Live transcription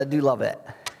I do love it.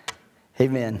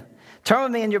 Amen. Turn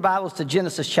with me in your Bibles to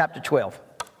Genesis chapter 12.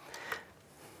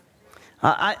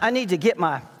 I need to get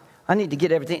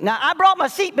everything. Now, I brought my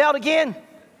seatbelt again.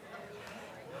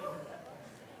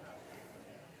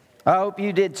 I hope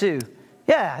you did too.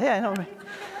 Yeah,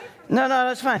 no,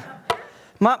 that's fine.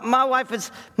 My wife is,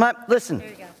 listen,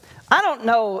 I don't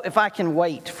know if I can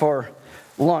wait for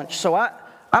lunch, so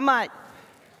I might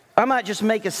just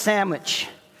make a sandwich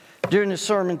during the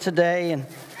sermon today, and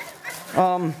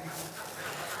I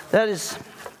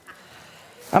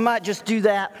might just do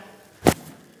that.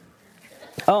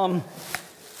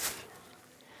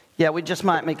 Yeah, we just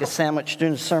might make a sandwich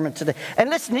during the sermon today. And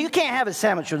listen, you can't have a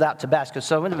sandwich without Tabasco.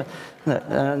 So,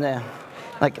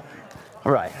 like,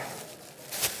 all right.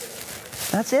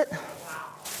 That's it?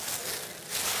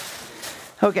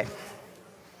 Okay.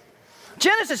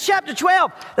 Genesis chapter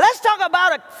 12. Let's talk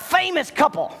about a famous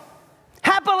couple.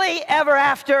 Happily ever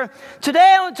after.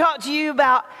 Today I want to talk to you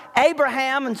about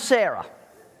Abraham and Sarah.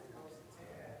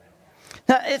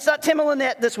 Now, it's not Tim and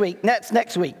Lynette this week. That's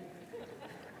next week.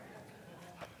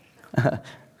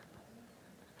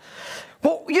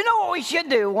 Well, you know what we should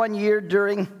do one year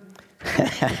during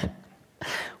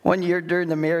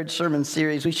the marriage sermon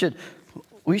series?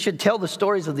 We should tell the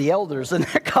stories of the elders and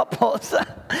their couples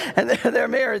and their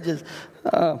marriages.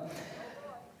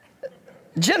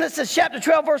 Genesis chapter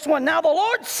 12, verse 1. Now the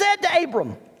Lord said to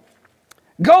Abram,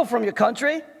 go from your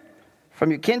country,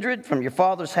 from your kindred, from your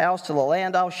father's house to the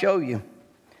land I'll show you.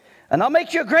 And I'll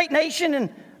make you a great nation, and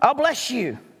I'll bless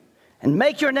you and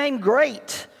make your name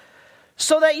great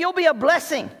so that you'll be a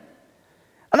blessing.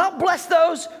 And I'll bless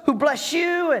those who bless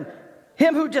you, and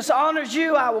him who dishonors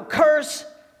you I will curse.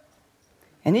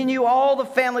 And in you all the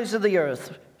families of the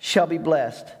earth shall be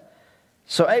blessed.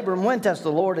 So Abram went as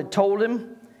the Lord had told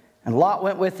him, and Lot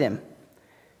went with him.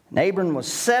 And Abram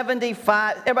was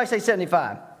 75. Everybody say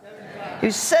 75. 75. He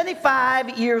was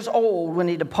 75 years old when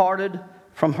he departed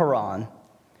from Haran.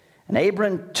 And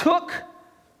Abram took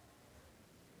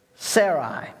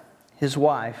Sarai, his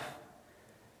wife,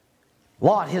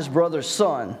 Lot, his brother's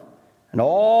son, and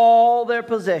all their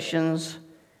possessions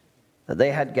that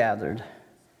they had gathered,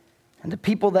 and the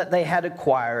people that they had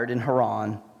acquired in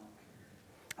Haran.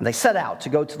 And they set out to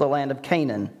go to the land of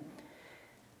Canaan.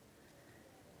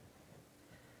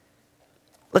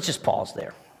 Let's just pause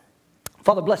there.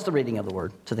 Father, bless the reading of the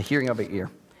word, to the hearing of our ear,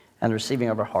 and the receiving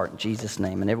of our heart, in Jesus'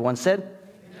 name. And everyone said?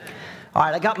 Amen. All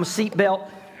right, I got my seatbelt.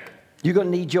 You're going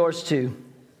to need yours too.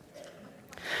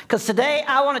 Because today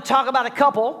I want to talk about a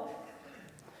couple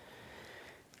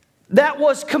that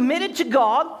was committed to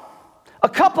God. A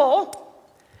couple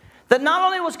that not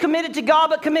only was committed to God,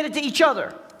 but committed to each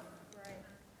other.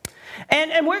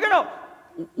 And we're going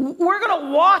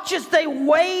to watch as they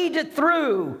wade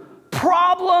through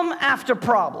problem after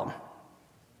problem.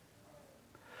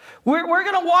 We're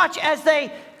going to watch as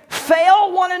they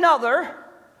fail one another.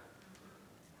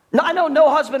 No, I know no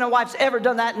husband and wife's ever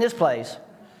done that in this place.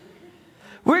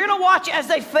 We're going to watch as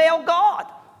they fail God.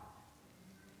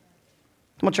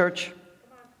 Come on, church.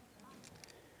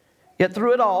 Yet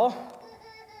through it all,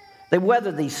 they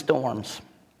weather these storms.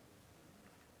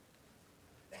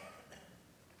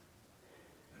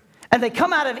 And they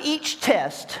come out of each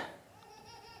test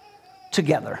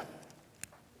together.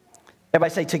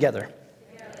 Everybody say together.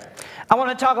 I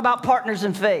want to talk about partners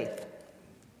in faith.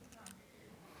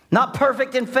 Not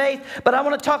perfect in faith, but I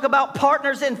want to talk about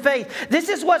partners in faith. This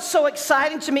is what's so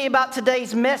exciting to me about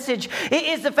today's message. It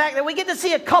is the fact that we get to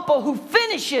see a couple who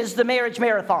finishes the marriage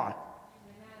marathon.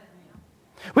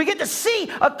 We get to see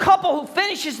a couple who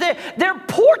finishes their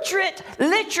portrait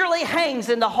literally hangs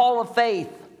in the hall of faith.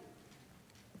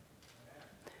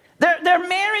 Their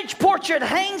marriage portrait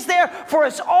hangs there for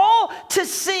us all to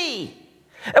see.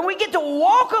 And we get to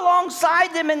walk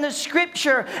alongside them in the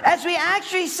scripture as we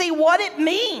actually see what it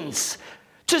means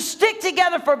to stick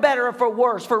together for better or for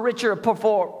worse, for richer or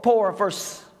for poorer, for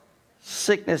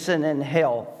sickness and in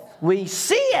health. We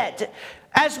see it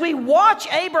as we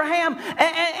watch Abraham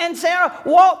and Sarah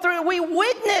walk through. We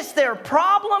witness their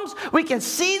problems. We can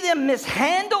see them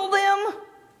mishandle them.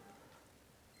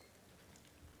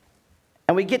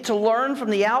 And we get to learn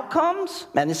from the outcomes.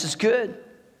 Man, this is good.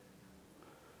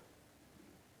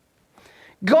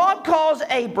 God calls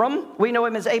Abram, we know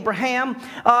him as Abraham,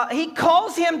 he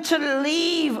calls him to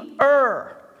leave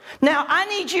Ur. Now, I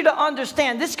need you to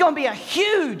understand, this is going to be a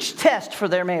huge test for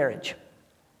their marriage.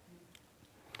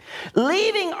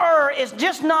 Leaving Ur is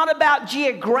just not about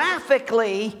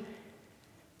geographically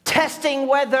testing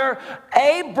whether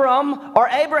Abram or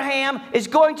Abraham is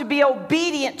going to be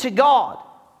obedient to God.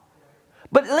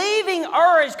 But leaving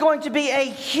Ur is going to be a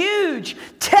huge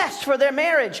test for their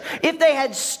marriage. If they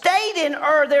had stayed in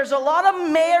Ur, there's a lot of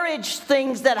marriage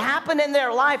things that happen in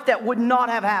their life that would not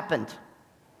have happened.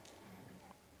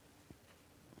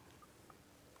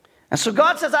 And so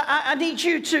God says, I need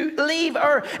you to leave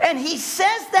Ur. And he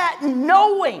says that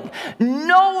knowing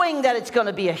that it's going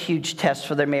to be a huge test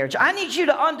for their marriage. I need you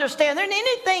to understand there's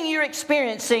anything you're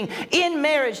experiencing in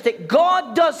marriage that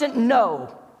God doesn't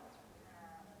know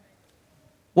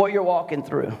what you're walking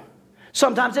through.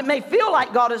 Sometimes it may feel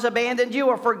like God has abandoned you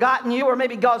or forgotten you, or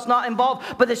maybe God's not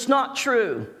involved, but it's not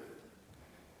true.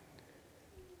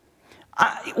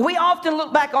 We often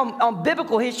look back on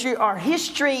biblical history, our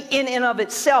history in and of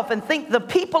itself, and think the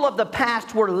people of the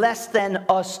past were less than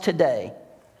us today.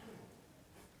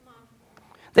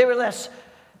 They were less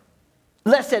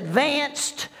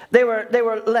advanced. They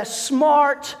were less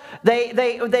smart.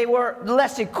 They were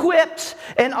less equipped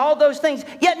and all those things.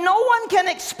 Yet no one can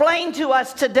explain to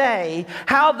us today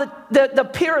how the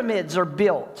pyramids are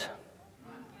built.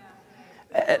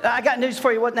 I got news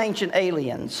for you. It wasn't ancient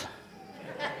aliens.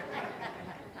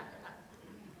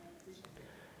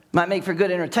 Might make for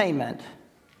good entertainment.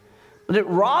 But it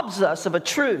robs us of a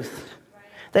truth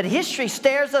that history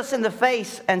stares us in the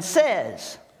face and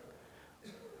says,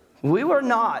 we were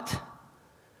not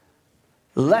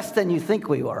less than you think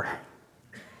we were.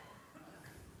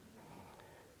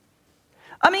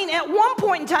 I mean, at one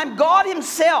point in time, God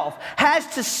himself has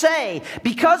to say,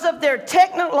 because of their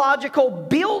technological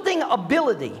building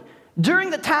ability during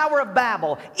the Tower of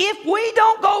Babel, if we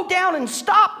don't go down and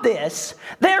stop this,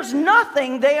 there's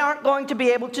nothing they aren't going to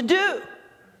be able to do.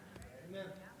 Amen.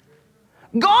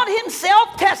 God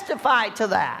himself testified to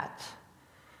that.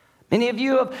 Many of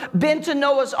you have been to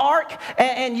Noah's Ark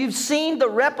and you've seen the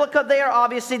replica there.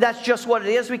 Obviously, that's just what it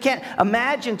is. We can't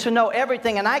imagine to know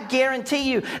everything. And I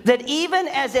guarantee you that even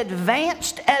as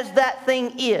advanced as that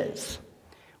thing is,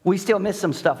 we still miss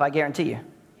some stuff, I guarantee you.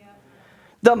 Yeah.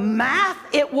 The math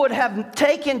it would have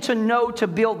taken to know to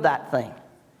build that thing.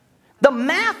 The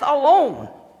math alone.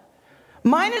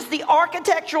 Minus the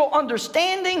architectural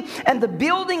understanding and the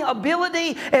building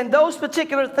ability and those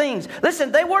particular things.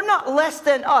 Listen, they were not less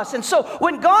than us. And so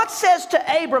when God says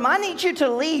to Abram, I need you to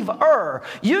leave Ur,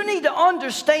 you need to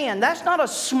understand that's not a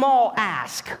small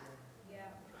ask.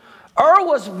 Ur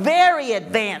was very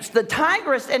advanced. The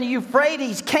Tigris and the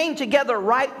Euphrates came together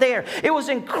right there. It was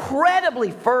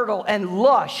incredibly fertile and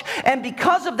lush. And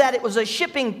because of that, it was a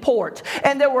shipping port.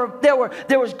 And there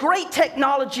was great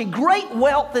technology, great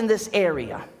wealth in this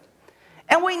area.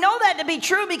 And we know that to be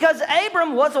true because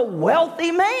Abram was a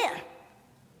wealthy man.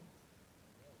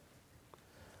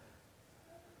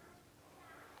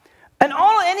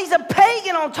 And he's a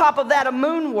pagan on top of that, a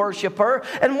moon worshiper.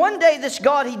 And one day this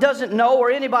God he doesn't know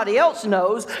or anybody else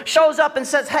knows shows up and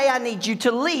says, hey, I need you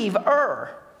to leave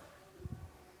Ur.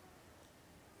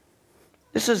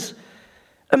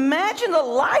 Imagine the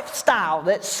lifestyle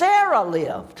that Sarah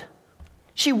lived.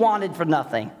 She wanted for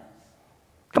nothing.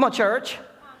 Come on, church.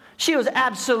 She was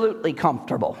absolutely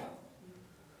comfortable.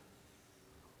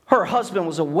 Her husband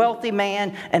was a wealthy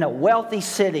man in a wealthy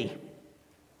city.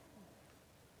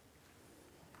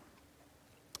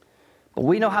 But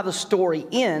we know how the story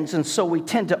ends, and so we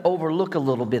tend to overlook a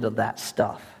little bit of that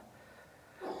stuff.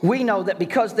 We know that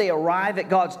because they arrive at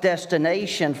God's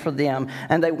destination for them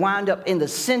and they wind up in the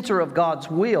center of God's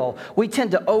will, we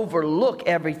tend to overlook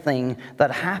everything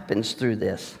that happens through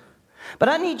this. But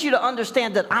I need you to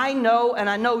understand that I know, and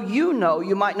I know,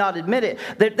 you might not admit it,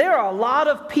 that there are a lot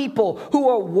of people who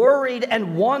are worried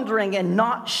and wondering and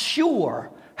not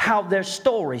sure how their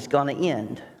story's going to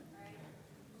end.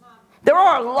 There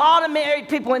are a lot of married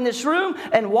people in this room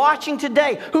and watching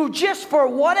today who just for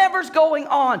whatever's going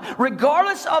on,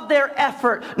 regardless of their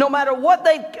effort, no matter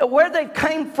where they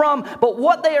came from, but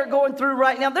what they are going through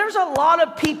right now, there's a lot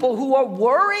of people who are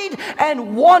worried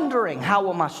and wondering, how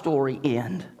will my story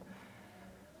end?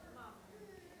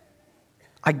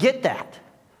 I get that.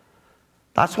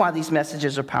 That's why these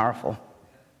messages are powerful.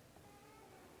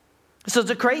 This is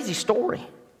a crazy story.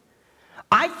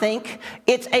 I think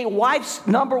it's a wife's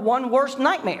number one worst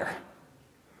nightmare.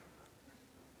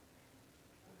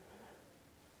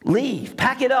 Leave.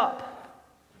 Pack it up.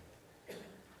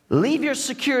 Leave your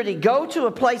security. Go to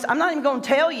a place. I'm not even going to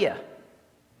tell you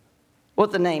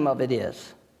what the name of it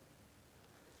is.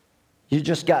 You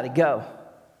just got to go.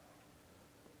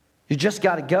 You just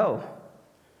got to go.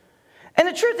 And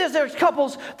the truth is there's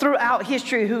couples throughout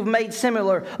history who've made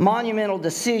similar monumental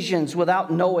decisions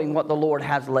without knowing what the Lord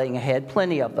has laying ahead.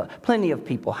 Plenty of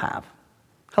people have.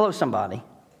 Hello, somebody.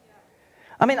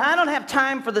 I mean, I don't have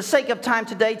time for the sake of time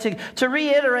today to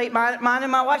reiterate mine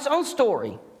and my wife's own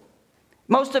story.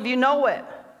 Most of you know it.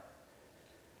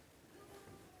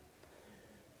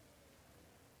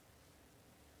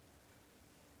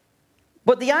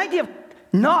 But the idea of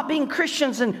not being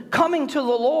Christians and coming to the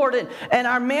Lord and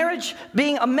our marriage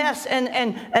being a mess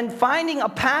and finding a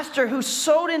pastor who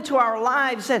sowed into our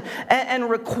lives and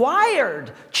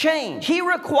required change. He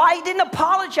didn't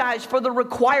apologize for the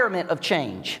requirement of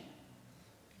change.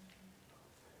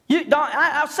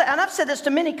 I've said this to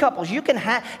many couples.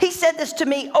 He said this to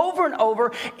me over and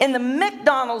over in the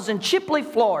McDonald's in Chipley,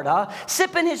 Florida,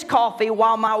 sipping his coffee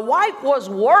while my wife was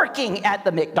working at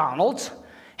the McDonald's.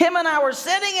 Him and I were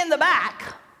sitting in the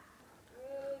back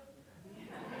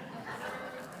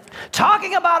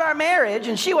talking about our marriage,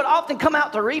 and she would often come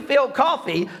out to refill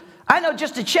coffee, I know,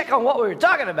 just to check on what we were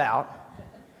talking about.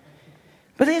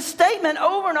 But his statement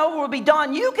over and over would be,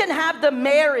 Don, you can have the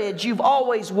marriage you've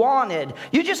always wanted.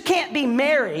 You just can't be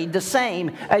married the same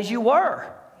as you were.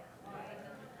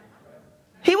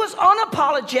 He was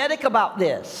unapologetic about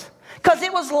this because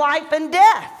it was life and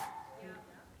death.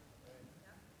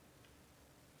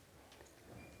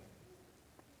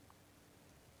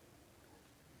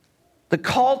 The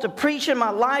call to preach in my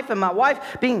life and my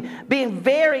wife being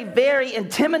very, very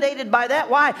intimidated by that.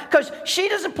 Why? Because she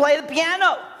doesn't play the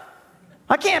piano.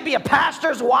 I can't be a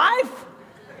pastor's wife.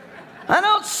 I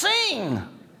don't sing.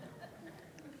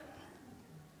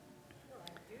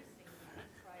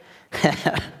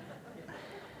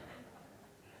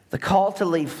 The call to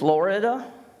leave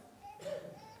Florida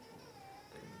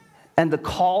and the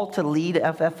call to lead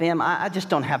FFM. I just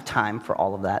don't have time for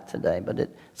all of that today, but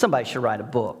somebody should write a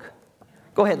book.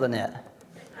 Go ahead, Lynette.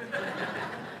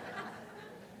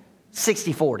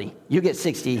 60-40. You get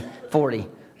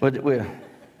 60-40.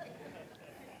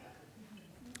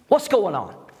 What's going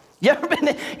on? You ever been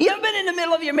in the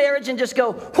middle of your marriage and just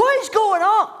go, what is going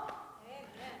on?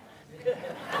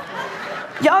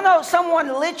 Y'all know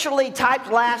someone literally typed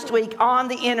last week on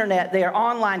the internet there,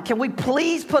 online, can we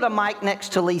please put a mic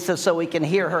next to Lisa so we can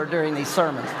hear her during these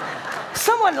sermons?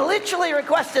 Someone literally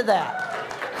requested that.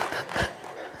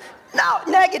 No,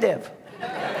 negative.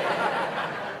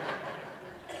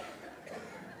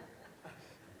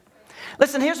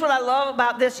 Listen, here's what I love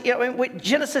about this.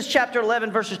 Genesis chapter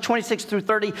 11, verses 26 through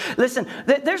 30. Listen,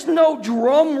 there's no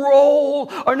drum roll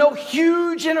or no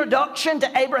huge introduction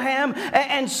to Abraham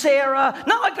and Sarah.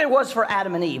 Not like there was for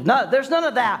Adam and Eve. No, there's none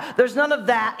of that. There's none of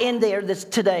that in there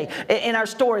today in our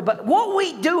story. But what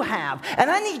we do have,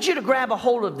 and I need you to grab a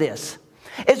hold of this,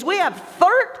 is we have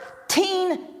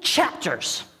 13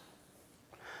 chapters.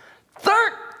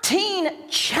 13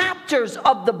 chapters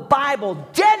of the Bible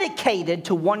dedicated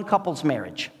to one couple's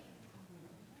marriage.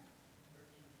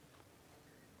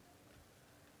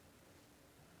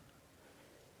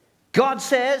 God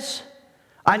says,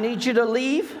 I need you to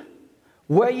leave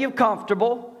where you're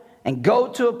comfortable and go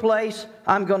to a place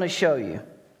I'm going to show you.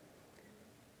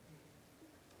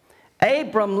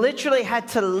 Abram literally had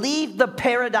to leave the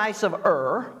paradise of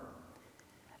Ur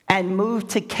and move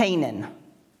to Canaan,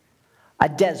 a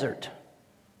desert.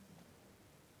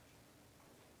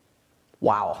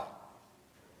 Wow.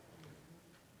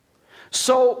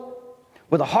 So,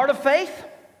 with a heart of faith,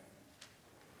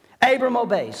 Abram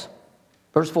obeys.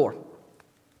 Verse 4.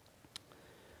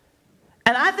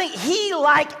 And I think he,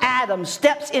 like Adam,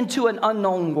 steps into an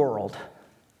unknown world.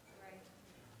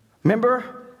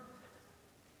 Remember?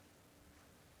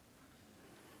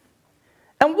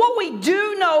 And what we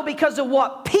do know because of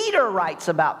what Peter writes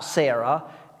about Sarah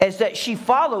is that she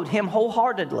followed him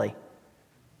wholeheartedly.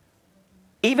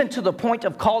 Even to the point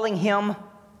of calling him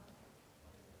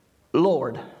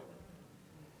Lord.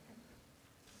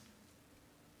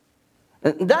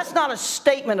 That's not a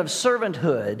statement of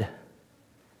servanthood.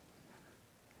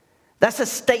 That's a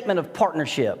statement of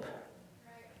partnership.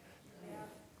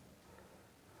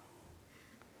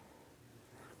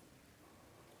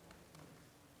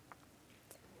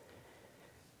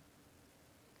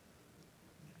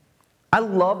 I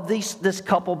love this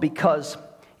couple because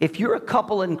if you're a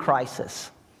couple in crisis,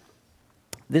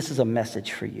 this is a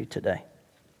message for you today.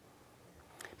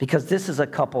 Because this is a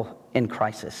couple in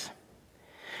crisis.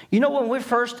 You know, when we're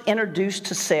first introduced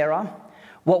to Sarah,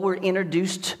 what we're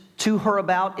introduced to her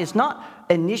about is not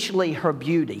initially her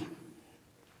beauty.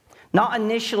 Not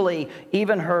initially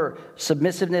even her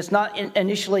submissiveness, not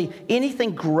initially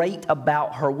anything great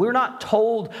about her. We're not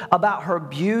told about her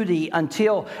beauty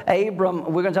until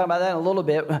Abram, we're going to talk about that in a little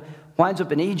bit, winds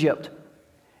up in Egypt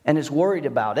and is worried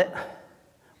about it.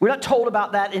 We're not told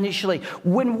about that initially.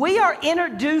 When we are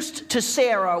introduced to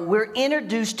Sarah, we're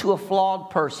introduced to a flawed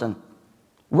person.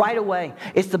 Right away.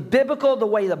 It's the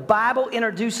way the Bible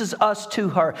introduces us to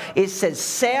her. It says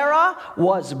Sarah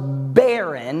was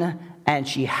barren and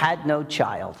she had no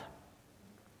child.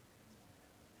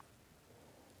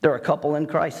 They're a couple in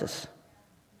crisis.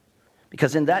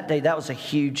 Because in that day, that was a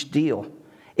huge deal.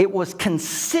 It was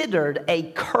considered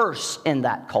a curse in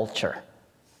that culture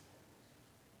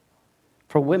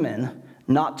for women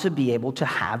not to be able to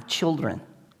have children.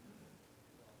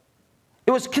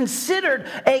 It was considered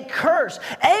a curse.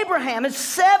 Abraham is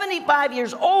 75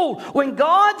 years old when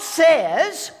God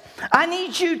says, I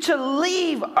need you to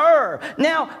leave Ur.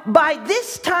 Now, by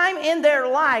this time in their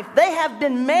life, they have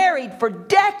been married for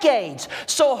decades.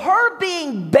 So her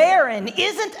being barren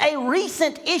isn't a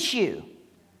recent issue.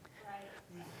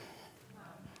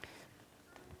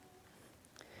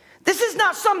 This is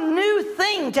not some new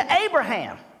thing to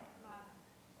Abraham.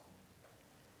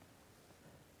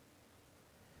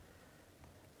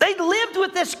 They lived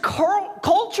with this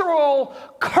cultural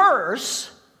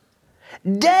curse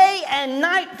day and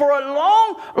night for a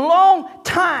long, long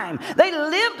time. They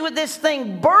lived with this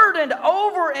thing burdened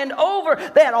over and over.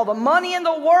 They had all the money in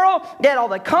the world. They had all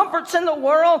the comforts in the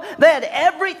world. They had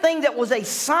everything that was a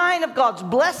sign of God's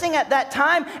blessing at that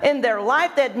time in their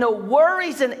life. They had no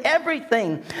worries and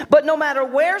everything. But no matter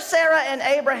where Sarah and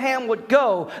Abraham would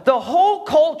go, the whole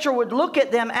culture would look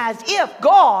at them as if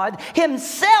God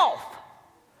himself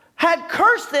had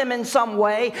cursed them in some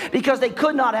way because they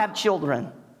could not have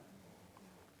children.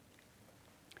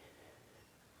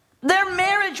 Their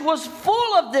marriage was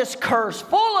full of this curse,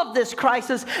 full of this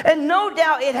crisis, and no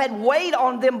doubt it had weighed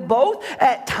on them both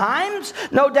at times.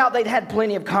 No doubt they'd had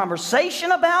plenty of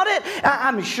conversation about it.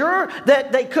 I'm sure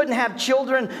that they couldn't have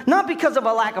children, not because of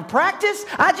a lack of practice.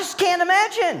 I just can't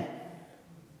imagine.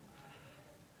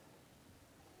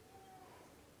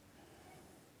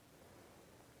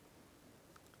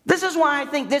 This is why I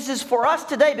think this is for us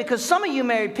today, because some of you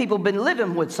married people have been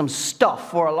living with some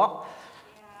stuff for a long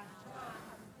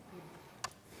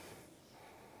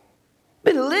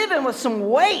been living with some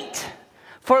weight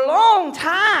for a long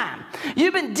time.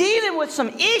 You've been dealing with some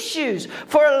issues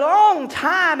for a long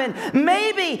time, and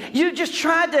maybe you just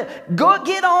tried to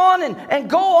get on and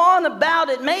go on about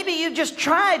it. Maybe you just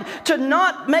tried to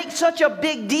not make such a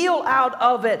big deal out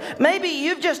of it. Maybe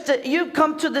you've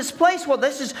come to this place, well,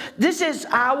 this is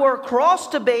our cross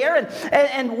to bear,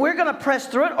 and we're going to press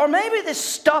through it. Or maybe this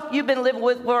stuff you've been living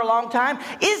with for a long time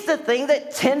is the thing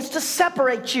that tends to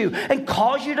separate you and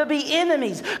cause you to be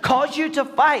enemies, cause you to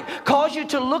fight, cause you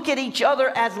to look at each other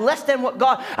as less than what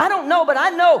God. I don't know, but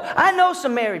I know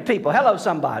some married people. Hello,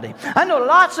 somebody. I know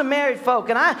lots of married folk,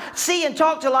 and I see and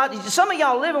talk to a lot. Some of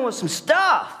y'all living with some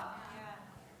stuff,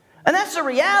 and that's the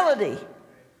reality.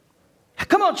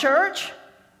 Come on, church.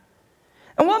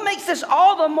 And what makes this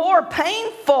all the more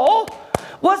painful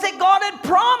was that God had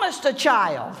promised a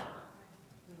child.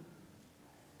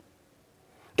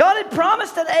 God had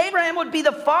promised that Abraham would be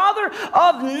the father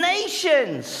of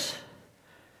nations.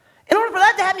 In order for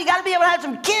that to happen, you got to be able to have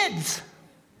some kids.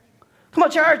 Come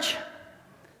on, church.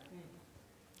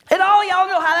 And all y'all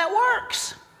know how that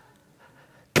works.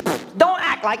 Don't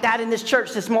act like that in this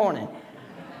church this morning.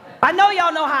 I know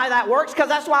y'all know how that works, because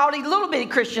that's why all these little bitty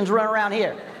Christians run around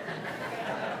here.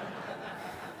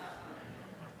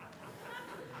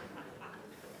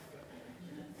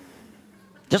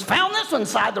 Just found this one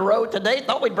side the road today.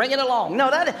 Thought we'd bring it along. No,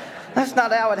 that's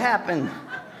not how it happened.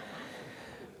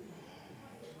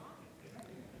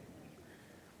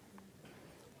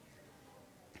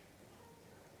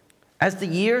 As the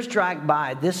years dragged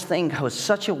by, this thing was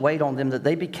such a weight on them that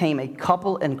they became a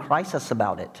couple in crisis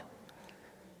about it.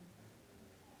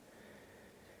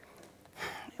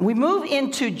 We move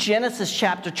into Genesis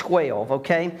chapter 12,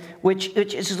 okay, which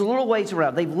is a little ways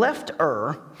around. They've left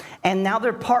Ur, and now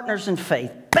they're partners in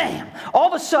faith. Bam! All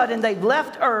of a sudden, they've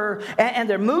left Ur, and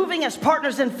they're moving as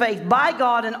partners in faith by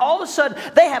God, and all of a sudden,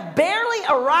 they have barely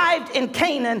arrived in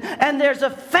Canaan, and there's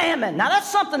a famine. Now,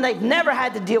 that's something they've never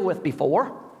had to deal with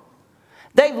before.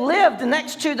 They've lived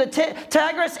next to the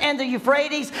Tigris and the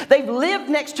Euphrates. They've lived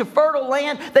next to fertile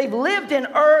land. They've lived in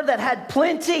Ur that had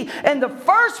plenty. And the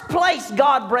first place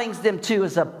God brings them to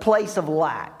is a place of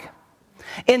lack.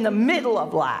 In the middle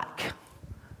of lack.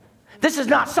 This is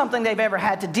not something they've ever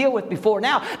had to deal with before.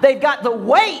 Now, they've got the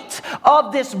weight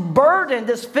of this burden,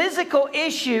 this physical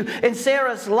issue in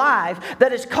Sarah's life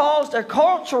that has caused a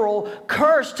cultural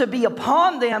curse to be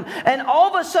upon them. And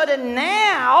all of a sudden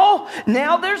now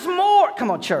there's more. Come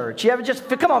on, church. You ever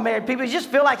come on, married people. You just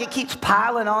feel like it keeps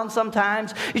piling on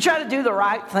sometimes. You try to do the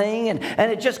right thing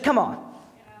and it just, come on.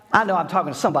 I know I'm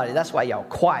talking to somebody. That's why y'all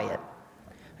quiet.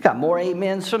 I got more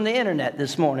amens from the internet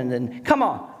this morning than, come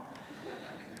on.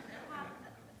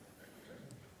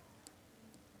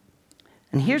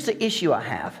 And here's the issue I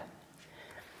have.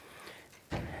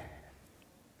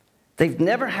 They've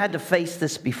never had to face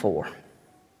this before.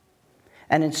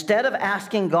 And instead of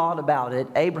asking God about it,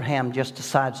 Abraham just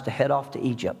decides to head off to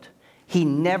Egypt. He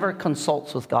never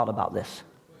consults with God about this.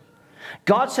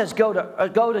 God says, go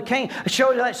to Canaan. Show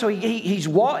you that. So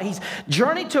he's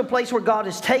journeyed to a place where God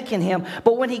has taken him.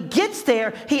 But when he gets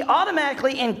there, he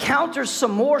automatically encounters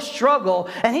some more struggle.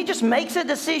 And he just makes a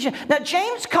decision. Now,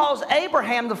 James calls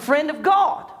Abraham the friend of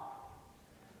God.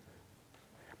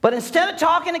 But instead of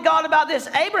talking to God about this,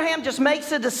 Abraham just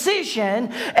makes a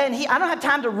decision. And I don't have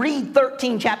time to read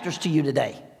 13 chapters to you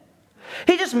today.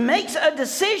 He just makes a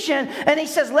decision and he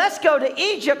says, let's go to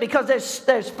Egypt because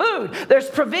there's food, there's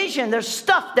provision, there's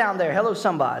stuff down there. Hello,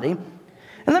 somebody. And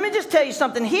let me just tell you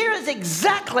something. Here is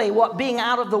exactly what being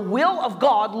out of the will of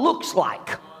God looks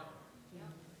like.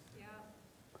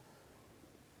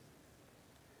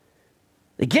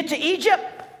 They get to Egypt.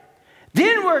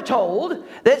 Then we're told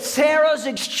that Sarah's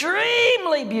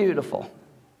extremely beautiful.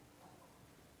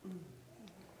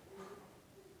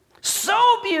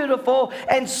 So beautiful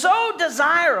and so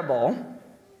desirable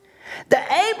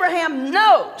that Abraham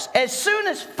knows as soon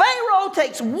as Pharaoh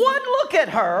takes one look at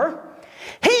her,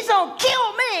 he's going to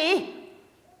kill me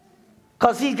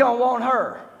because he's going to want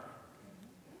her.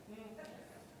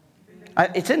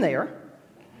 It's in there.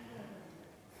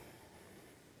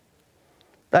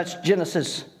 That's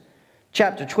Genesis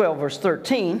chapter 12, verse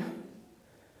 13.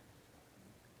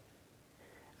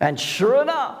 And sure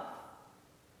enough,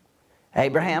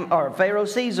 Pharaoh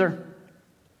sees her.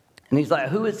 And he's like,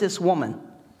 who is this woman?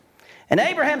 And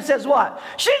Abraham says what?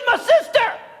 She's my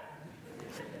sister.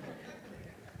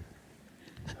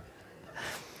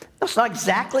 That's not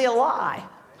exactly a lie.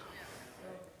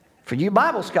 For you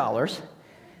Bible scholars,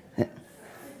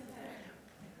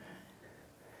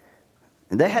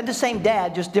 they had the same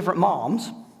dad, just different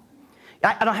moms.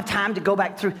 I don't have time to go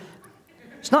back through.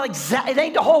 It's not exactly, it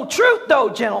ain't the whole truth though,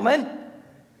 gentlemen.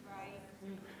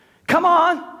 Come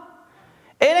on.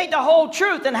 It ain't the whole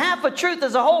truth, and half a truth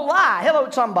is a whole lie. Hello,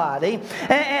 somebody.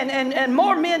 And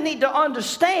more men need to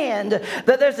understand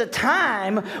that there's a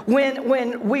time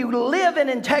when we live in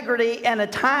integrity and a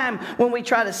time when we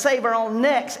try to save our own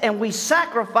necks and we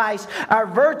sacrifice our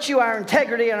virtue, our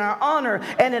integrity, and our honor,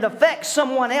 and it affects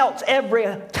someone else every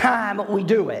time we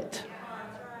do it.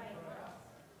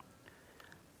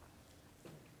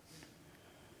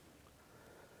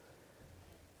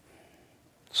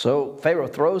 So Pharaoh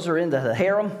throws her into the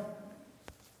harem,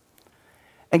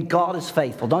 and God is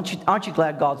faithful. Aren't you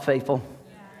glad God's faithful?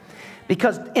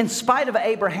 Because in spite of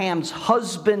Abraham's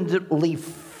husbandly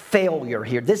failure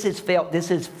here, this is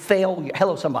failure.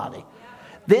 Hello, somebody.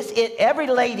 Every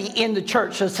lady in the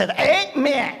church has said,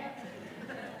 amen.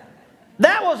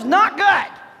 That was not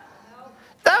good.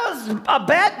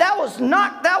 That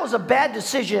was a bad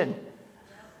decision.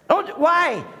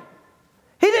 Why?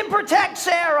 He didn't protect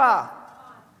Sarah.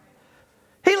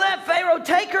 He let Pharaoh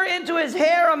take her into his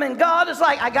harem, and God is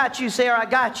like, I got you, Sarah, I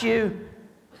got you.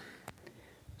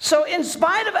 So in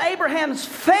spite of Abraham's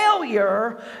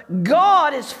failure,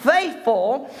 God is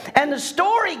faithful. And the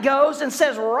story goes and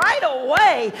says right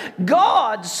away,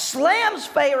 God slams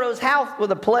Pharaoh's house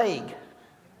with a plague.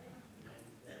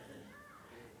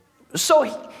 So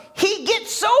he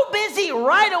gets so busy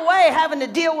right away having to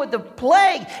deal with the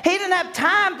plague, he didn't have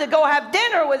time to go have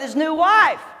dinner with his new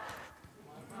wife.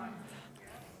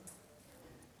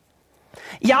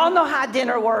 Y'all know how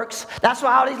dinner works. That's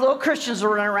why all these little Christians are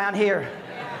running around here.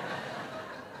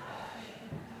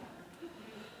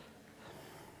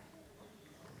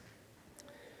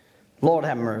 Lord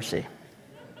have mercy.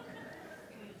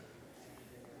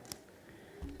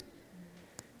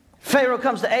 Pharaoh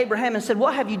comes to Abraham and said,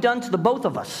 what have you done to the both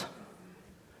of us?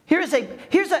 Here's a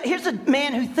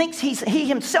man who thinks he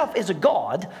himself is a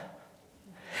god,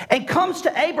 and comes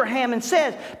to Abraham and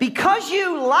says, because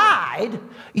you lied,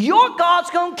 your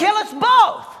God's going to kill us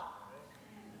both.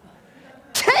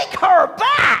 Take her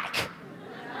back.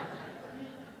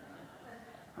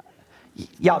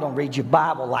 Y'all don't read your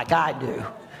Bible like I do.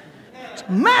 What's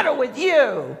the matter with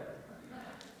you?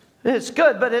 It's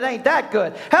good, but it ain't that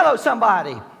good. Hello,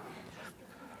 somebody.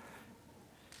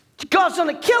 God's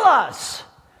going to kill us.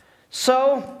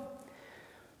 So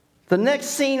the next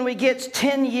scene we get is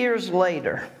 10 years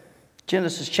later,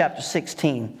 Genesis chapter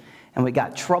 16, and we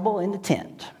got trouble in the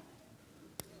tent.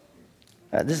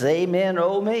 This is amen,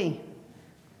 oh me.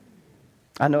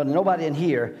 I know nobody in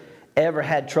here ever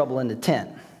had trouble in the tent.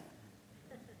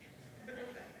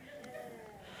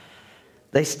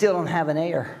 They still don't have an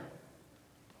heir.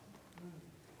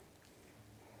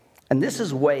 And this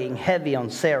is weighing heavy on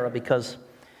Sarah because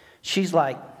she's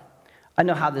like, I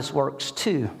know how this works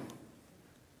too.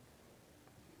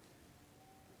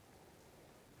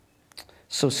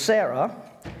 So Sarah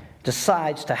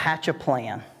decides to hatch a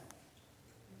plan.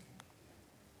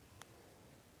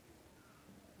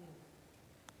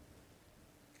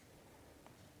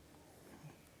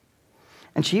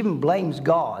 And she even blames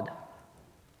God.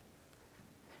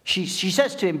 She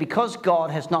says to him, because God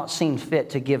has not seen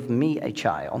fit to give me a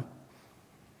child,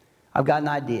 I've got an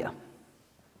idea.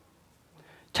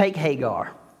 Take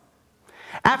Hagar.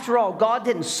 After all, God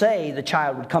didn't say the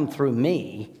child would come through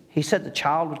me. He said the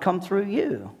child would come through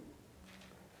you.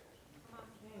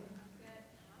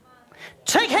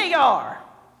 Take Hagar.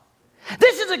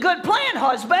 This is a good plan,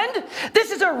 husband.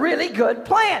 This is a really good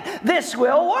plan. This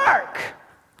will work.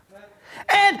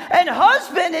 And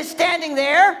husband is standing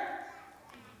there.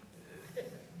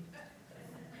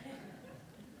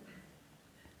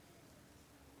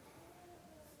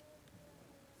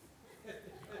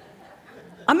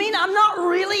 I mean, I'm not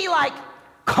really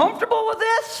comfortable with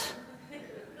this.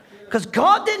 Because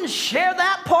God didn't share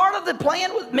that part of the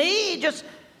plan with me.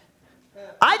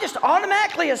 I just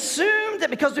automatically assumed that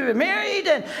because we were married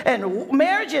and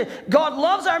marriage, God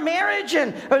loves our marriage.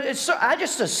 And so I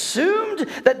just assumed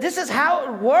that this is how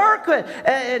it would work.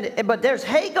 But there's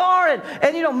Hagar.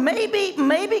 And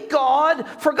maybe God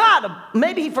forgot.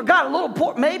 Maybe he forgot a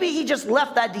little. Maybe he just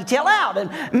left that detail out.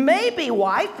 And maybe,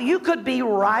 wife, you could be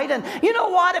right. And you know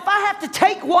what? If I have to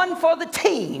take one for the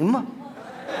team.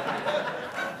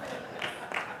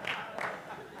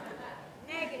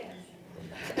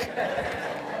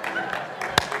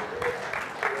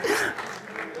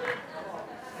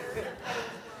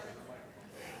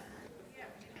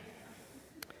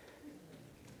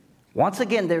 Once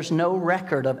again, there's no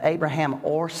record of Abraham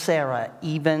or Sarah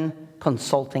even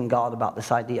consulting God about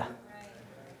this idea.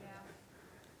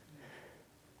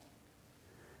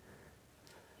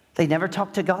 They never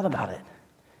talked to God about it.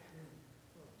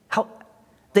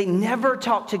 They never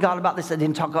talked to God about this. They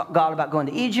didn't talk to God about going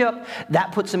to Egypt.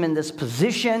 That puts them in this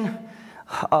position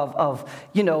of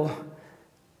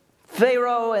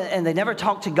Pharaoh, and they never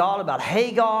talked to God about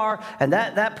Hagar, and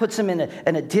that puts him in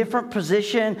a different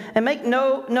position. And make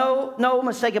no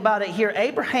mistake about it here,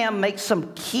 Abraham makes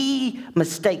some key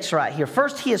mistakes right here.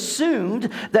 First, he assumed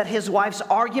that his wife's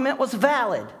argument was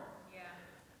valid. Yeah.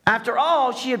 After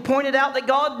all, she had pointed out that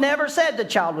God never said the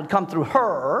child would come through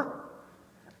her.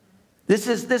 This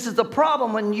is the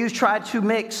problem when you try to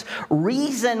mix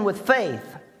reason with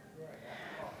faith.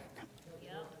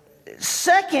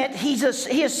 Second, he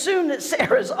assumed that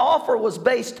Sarah's offer was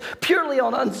based purely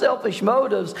on unselfish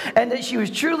motives and that she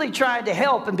was truly trying to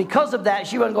help, and because of that,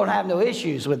 she wasn't going to have no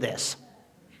issues with this.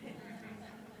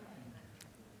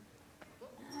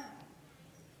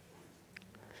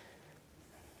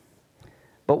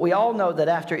 But we all know that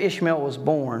after Ishmael was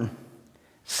born,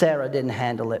 Sarah didn't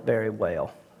handle it very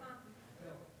well.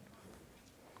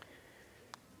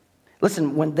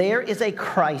 Listen, when there is a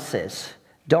crisis,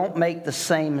 don't make the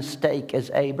same mistake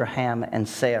as Abraham and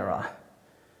Sarah.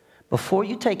 Before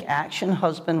you take action,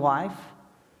 husband, wife,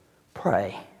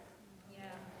 pray.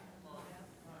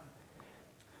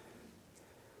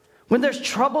 When there's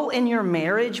trouble in your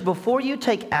marriage, before you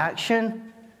take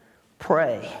action,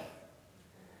 pray.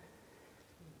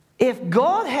 If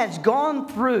God has gone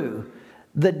through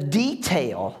the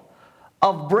detail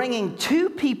of bringing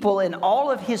two people in all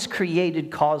of his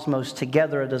created cosmos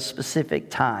together at a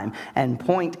specific time and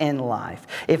point in life,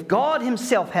 if God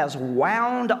himself has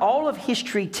wound all of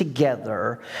history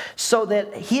together so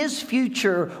that his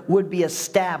future would be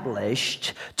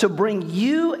established to bring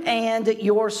you and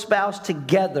your spouse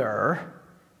together,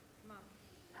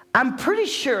 I'm pretty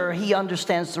sure he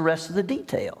understands the rest of the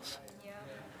details.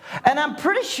 And I'm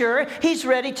pretty sure he's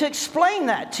ready to explain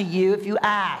that to you if you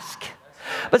ask.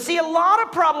 But see, a lot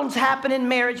of problems happen in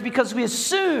marriage because we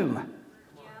assume.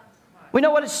 We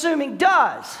know what assuming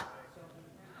does.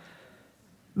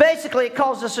 Basically, it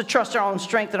causes us to trust our own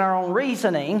strength and our own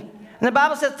reasoning. And the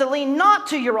Bible says to lean not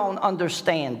to your own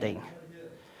understanding.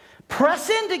 Press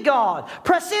into God.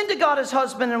 Press into God as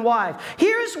husband and wife.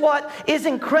 Here's what is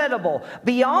incredible.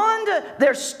 Beyond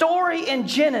their story in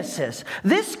Genesis,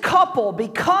 this couple,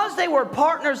 because they were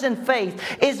partners in faith,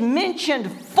 is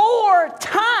mentioned 4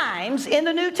 times in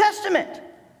the New Testament.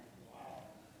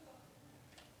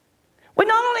 We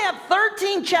not only have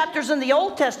 13 chapters in the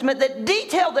Old Testament that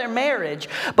detail their marriage,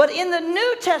 but in the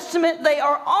New Testament, they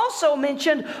are also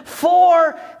mentioned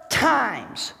 4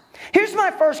 times. Here's my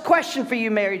first question for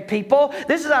you married people.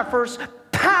 This is our first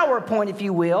PowerPoint, if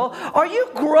you will. Are you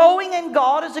growing in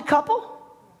God as a couple?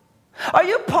 Are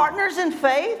you partners in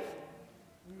faith?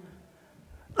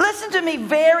 Listen to me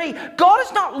God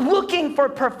is not looking for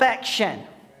perfection,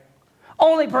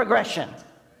 only progression.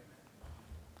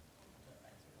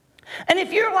 And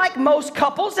if you're like most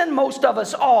couples, and most of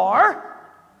us are,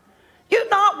 you're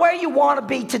not where you want to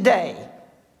be today.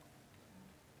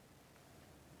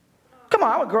 Come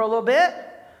on, I would grow a little bit.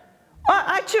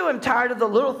 I too am tired of the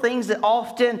little things that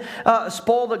often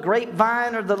spoil the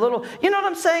grapevine, or the little, you know what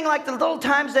I'm saying? Like the little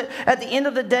times that at the end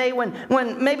of the day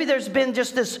when maybe there's been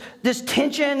just this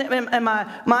tension in mine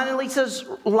and Lisa's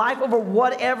life over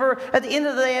whatever. At the end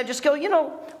of the day, I just go,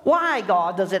 why,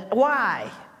 God, why?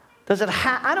 Does it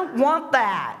I don't want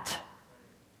that.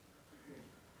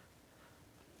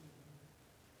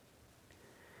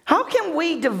 How can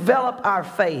we develop our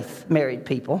faith, married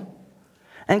people,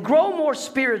 and grow more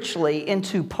spiritually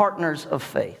into partners of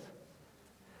faith?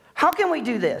 How can we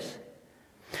do this?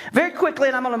 Very quickly,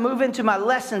 and I'm going to move into my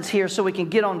lessons here so we can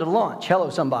get on to lunch. Hello,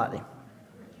 somebody.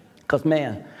 Because,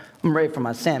 man, I'm ready for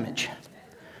my sandwich.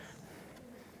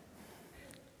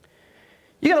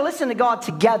 You got to listen to God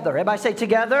together. Everybody say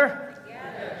together.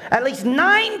 At least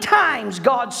 9 times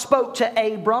God spoke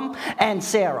to Abram and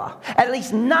Sarah. At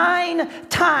least 9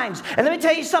 times. And let me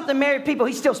tell you something, married people,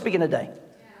 he's still speaking today.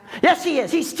 Yes, he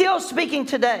is. He's still speaking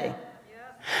today.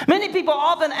 Many people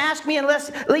often ask me,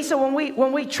 Lisa,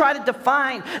 when we try to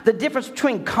define the difference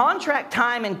between contract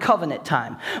time and covenant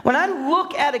time. When I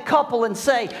look at a couple and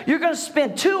say, you're going to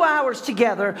spend 2 hours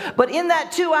together, but in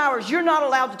that 2 hours, you're not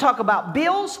allowed to talk about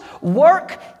bills,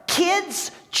 work,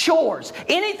 kids, chores,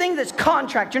 anything that's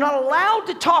contract. You're not allowed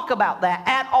to talk about that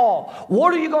at all.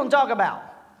 What are you going to talk about?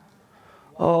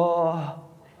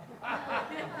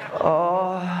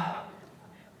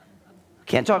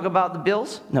 Can't talk about the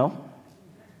bills? No.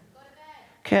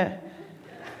 Okay.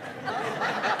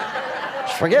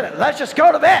 Just forget it. Let's just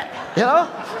go to bed,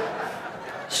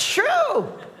 It's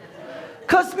true.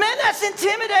 Because, man, that's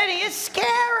intimidating. It's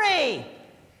scary.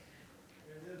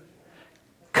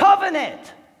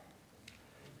 Covenant.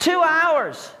 2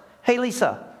 hours. Hey,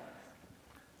 Lisa,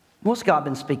 what's God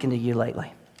been speaking to you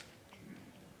lately?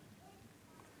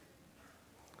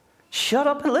 Shut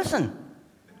up and listen.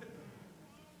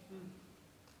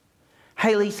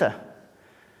 Hey, Lisa,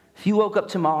 if you woke up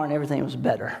tomorrow and everything was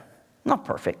better, not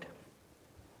perfect,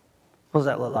 what does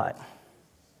that look like?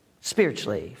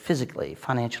 Spiritually, physically,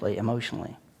 financially,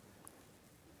 emotionally.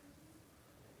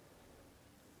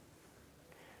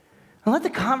 And let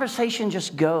the conversation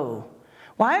just go.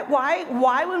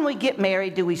 Why when we get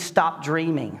married do we stop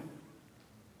dreaming?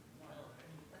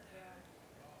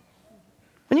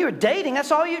 When you were dating,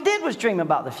 that's all you did was dream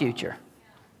about the future.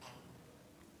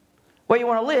 Where you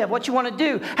want to live, what you want to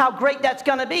do, how great that's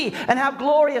going to be, and how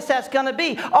glorious that's going to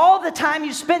be. All the time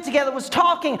you spent together was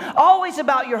talking always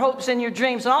about your hopes and your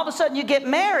dreams. And all of a sudden you get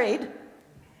married.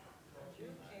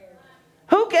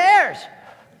 Who cares?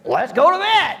 Let's go to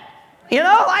bed.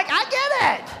 I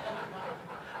get it.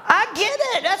 I get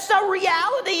it. That's the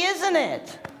reality, isn't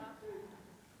it?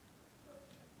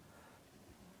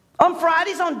 On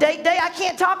Fridays, on date day, I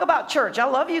can't talk about church. I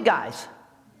love you guys.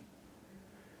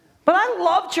 But I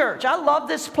love church. I love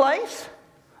this place.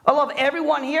 I love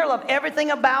everyone here. I love everything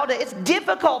about it. It's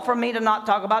difficult for me to not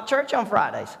talk about church on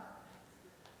Fridays.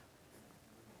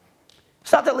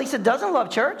 It's not that Lisa doesn't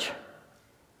love church.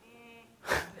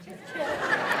 This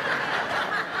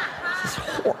is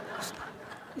horrible.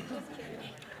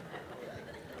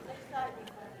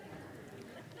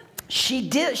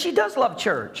 She does love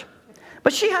church.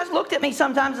 But she has looked at me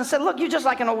sometimes and said, look, you're just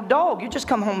like an old dog. You just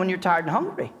come home when you're tired and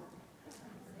hungry.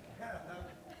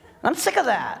 I'm sick of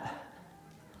that.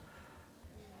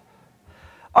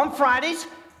 On Fridays,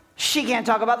 she can't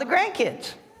talk about the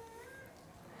grandkids.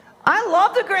 I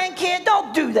love the grandkid.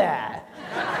 Don't do that.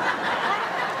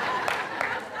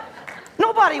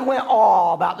 Nobody went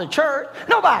all about the church.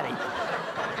 Nobody.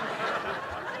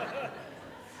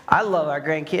 I love our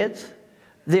grandkids.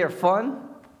 They're fun.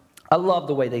 I love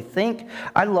the way they think.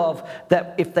 I love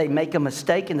that if they make a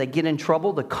mistake and they get in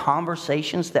trouble, the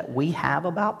conversations that we have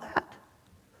about that.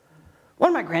 One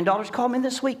of my granddaughters called me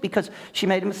this week because she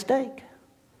made a mistake.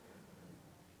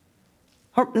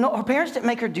 Her parents didn't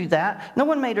make her do that. No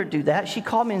one made her do that. She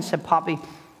called me and said, Poppy,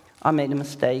 I made a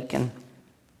mistake, and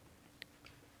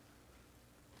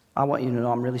I want you to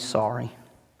know I'm really sorry.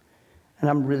 And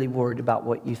I'm really worried about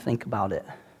what you think about it.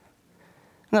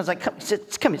 And I was like, come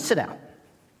here, sit down.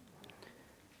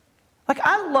 Like,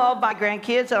 I love my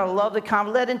grandkids, and I love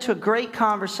led into a great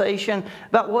conversation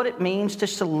about what it means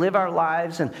just to live our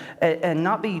lives and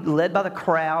not be led by the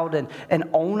crowd and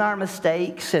own our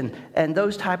mistakes and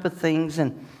those type of things.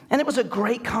 And it was a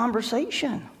great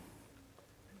conversation.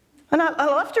 And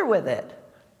I left her with it,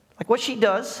 like what she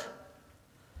does.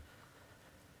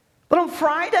 But on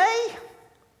Friday,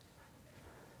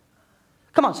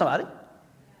 come on, somebody,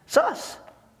 it's us.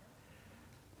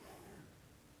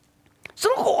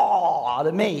 It's a law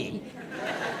to me.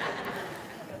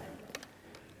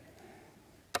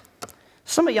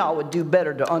 Some of y'all would do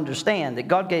better to understand that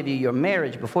God gave you your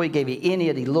marriage before he gave you any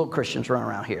of these little Christians running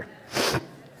around here.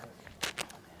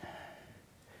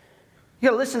 You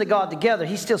got to listen to God together.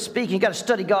 He's still speaking. You got to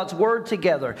study God's word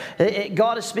together.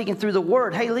 God is speaking through the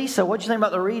word. Hey, Lisa, what'd you think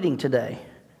about the reading today?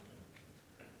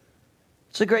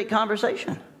 It's a great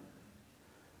conversation.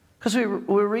 Because we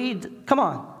read, come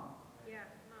on.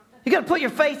 You got to put your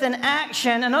faith in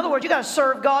action. In other words, you got to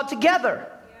serve God together.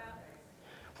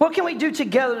 What can we do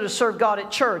together to serve God at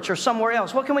church or somewhere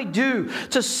else? What can we do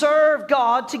to serve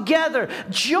God together?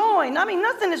 Join. I mean,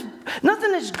 nothing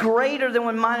is greater than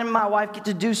when mine and my wife get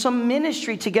to do some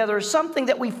ministry together or something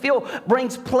that we feel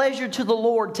brings pleasure to the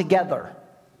Lord together.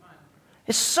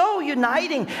 It's so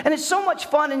uniting and it's so much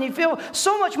fun, and you feel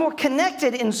so much more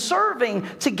connected in serving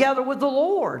together with the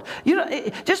Lord. You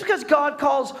know, just because God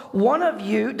calls one of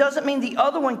you doesn't mean the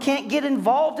other one can't get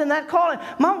involved in that calling.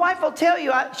 My wife will tell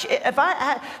you,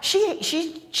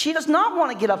 she does not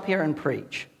want to get up here and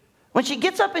preach. When she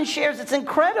gets up and shares, it's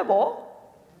incredible.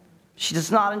 She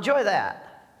does not enjoy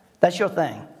that. That's your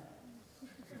thing.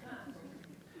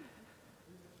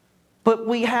 But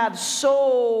we have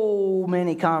so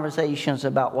many conversations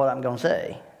about what I'm going to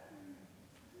say.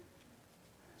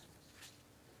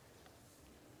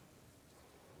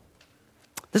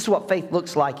 This is what faith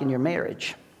looks like in your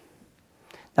marriage.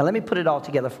 Now, let me put it all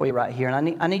together for you right here.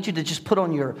 And I need you to just put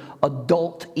on your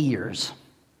adult ears.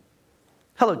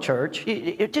 Hello, church.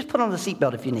 Just put on the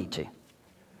seatbelt if you need to.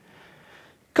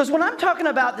 Because when I'm talking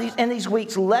about these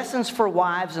weeks, lessons for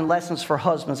wives and lessons for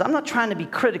husbands, I'm not trying to be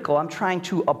critical. I'm trying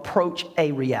to approach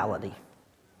a reality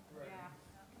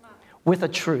with a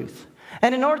truth.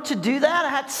 And in order to do that, I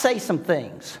have to say some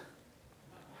things.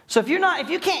 So if you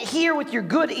can't hear with your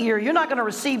good ear, you're not going to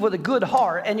receive with a good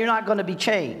heart, and you're not going to be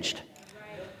changed.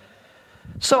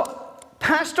 So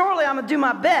pastorally, I'm going to do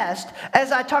my best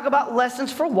as I talk about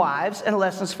lessons for wives and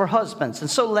lessons for husbands. And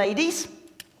so, ladies,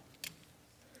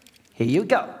 here you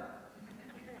go.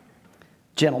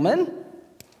 Gentlemen,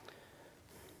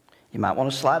 you might want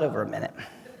to slide over a minute.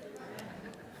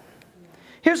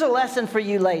 Here's a lesson for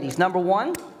you ladies. Number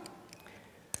one,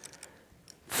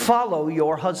 follow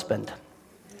your husband.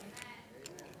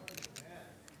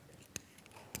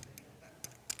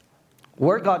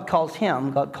 Where God calls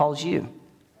him, God calls you.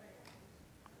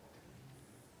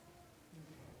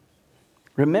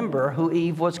 Remember who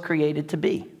Eve was created to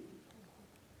be.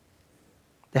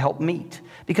 To help meet.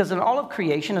 Because in all of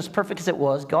creation, as perfect as it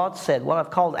was, God said, what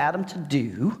I've called Adam to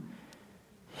do,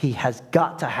 he has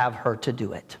got to have her to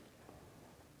do it.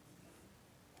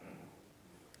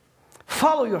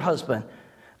 Follow your husband.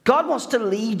 God wants to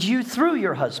lead you through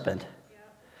your husband.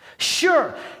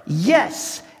 Sure,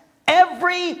 yes,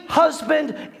 every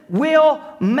husband will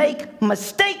make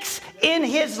mistakes in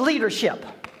his leadership.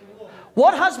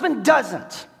 What husband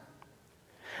doesn't?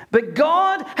 But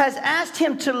God has asked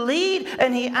him to lead,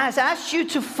 and he has asked you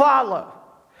to follow.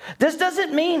 This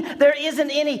doesn't mean there isn't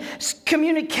any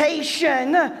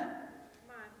communication.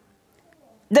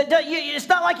 It's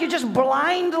not like you just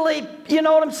blindly, you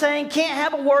know what I'm saying, can't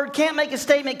have a word, can't make a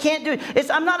statement, can't do it.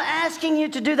 I'm not asking you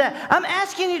to do that. I'm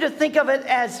asking you to think of it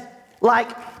as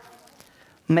like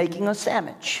making a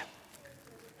sandwich.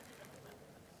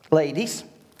 Ladies.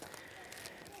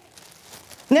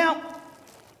 Now,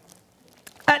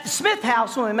 at the Smith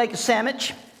house, when we make a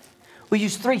sandwich, we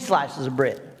use 3 slices of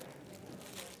bread.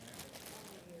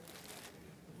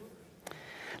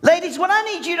 Ladies, what I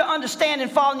need you to understand in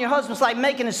following your husband is like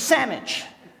making a sandwich.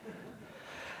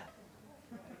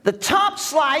 The top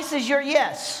slice is your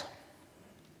yes.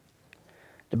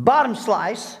 The bottom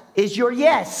slice is your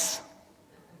yes.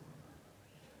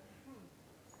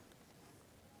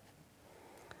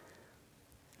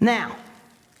 Now,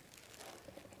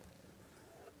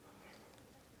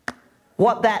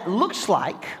 what that looks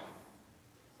like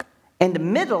in the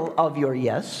middle of your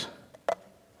yes,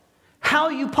 how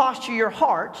you posture your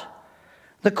heart,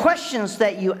 the questions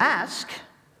that you ask,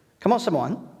 come on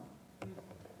someone,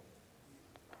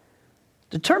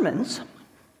 determines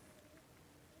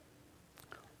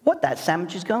what that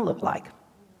sandwich is going to look like.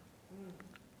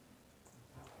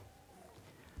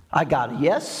 I got a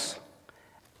yes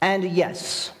and a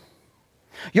yes.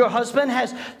 Your husband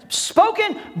has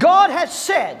spoken, God has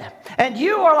said, and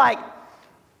you are like,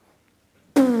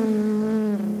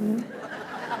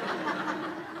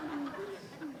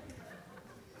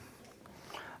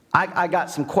 I got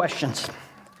some questions.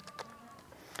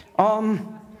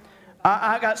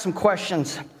 I got some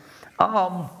questions.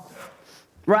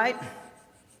 Right?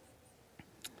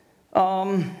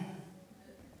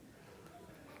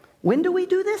 When do we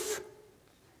do this?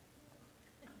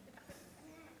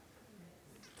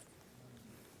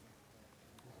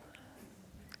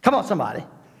 Come on, somebody.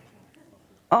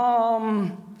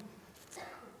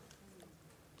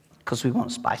 Because we want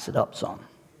to spice it up some.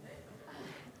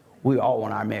 We all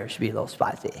want our marriage to be a little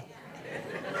spicy.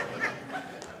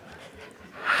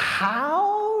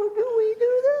 How do we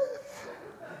do this?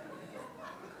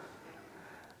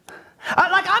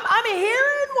 I'm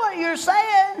hearing what you're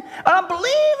saying. I'm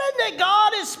believing that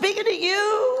God is speaking to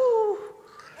you.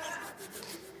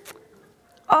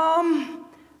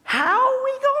 How are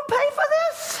we going to pay for this?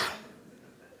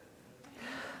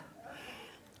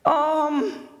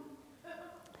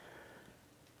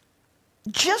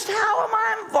 Just how am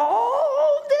I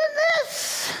involved in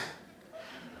this?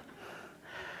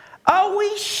 Are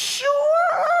we sure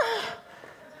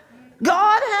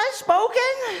God has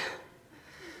spoken?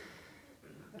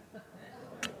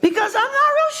 Because I'm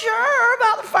not real sure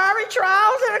about the fiery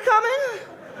trials that are coming.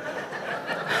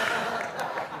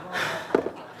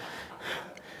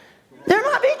 There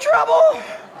might be trouble.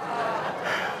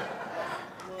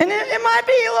 And it might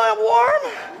be a little warm.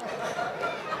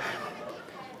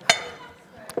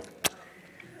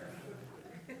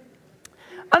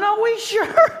 And are we sure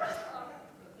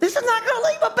this is not going to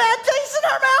leave a bad taste in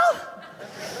our mouth?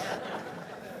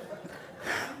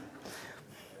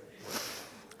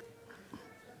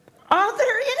 Are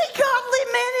there any godly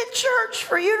men in church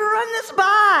for you to run this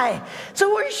by?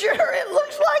 So we're sure it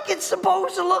looks like it's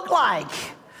supposed to look like.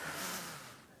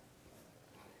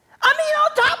 I mean,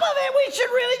 on top of it, we should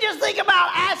really just think about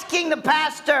asking the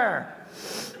pastor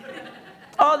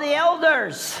or the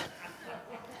elders.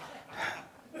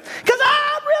 Because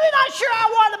I'm really not sure I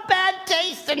want a bad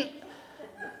taste.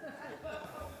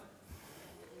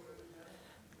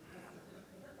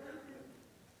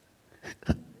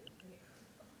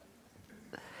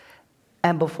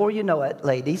 And before you know it,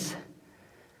 ladies,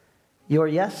 your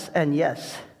yes and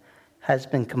yes has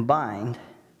been combined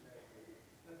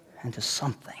into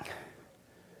something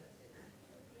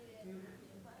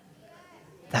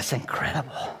that's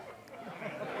incredible.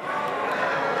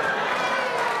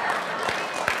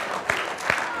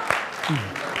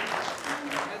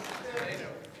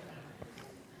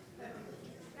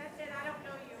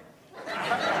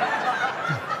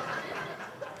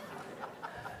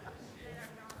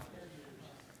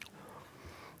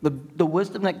 The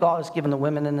wisdom that God has given the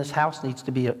women in this house needs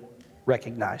to be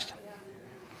recognized.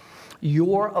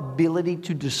 Your ability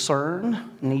to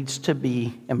discern needs to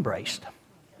be embraced.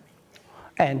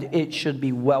 And it should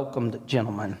be welcomed,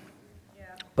 gentlemen.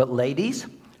 But ladies,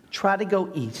 try to go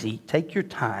easy. Take your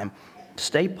time.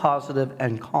 Stay positive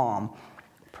and calm.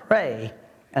 Pray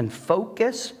and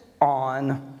focus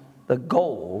on the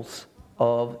goals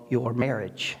of your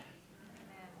marriage.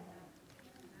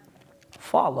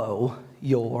 Follow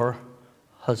your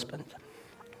husband.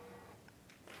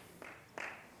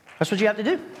 That's what you have to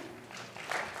do.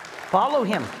 Follow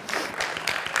him.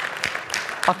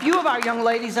 A few of our young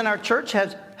ladies in our church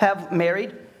have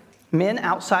married men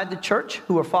outside the church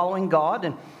who are following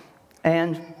God.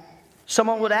 And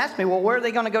someone would ask me, well, where are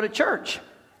they going to go to church?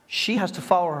 She has to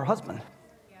follow her husband.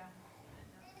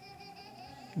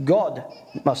 God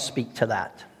must speak to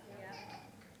that.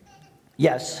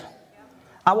 Yes.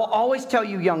 I will always tell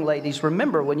you, young ladies,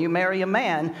 remember, when you marry a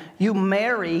man, you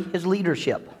marry his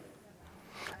leadership.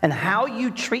 And how you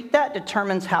treat that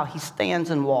determines how he stands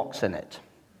and walks in it.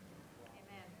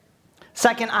 Amen.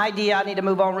 Second idea, I need to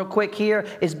move on real quick here,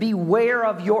 is beware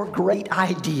of your great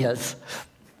ideas.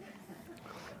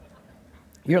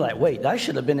 You're like, wait, I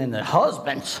should have been in the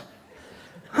husbands.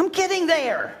 I'm getting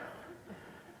there.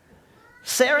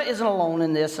 Sarah isn't alone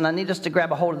in this, and I need us to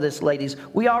grab a hold of this, ladies.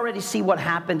 We already see what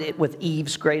happened with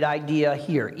Eve's great idea.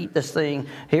 Here, eat this thing.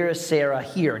 Here is Sarah.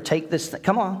 Here, take this thing.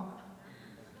 Come on.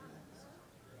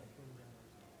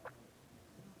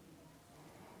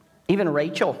 Even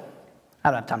Rachel. I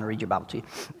don't have time to read your Bible to you.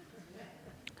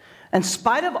 In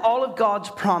spite of all of God's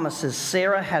promises,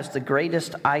 Sarah has the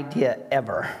greatest idea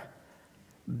ever.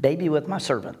 Baby with my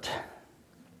servant.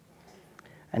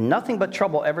 And nothing but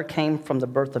trouble ever came from the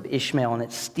birth of Ishmael, and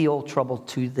it's still trouble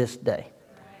to this day.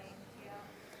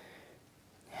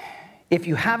 If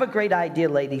you have a great idea,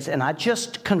 ladies, and I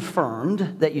just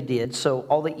confirmed that you did, so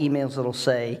all the emails that'll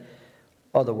say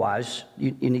otherwise,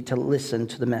 you need to listen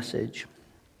to the message.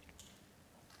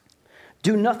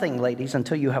 Do nothing, ladies,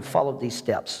 until you have followed these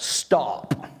steps.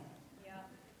 Stop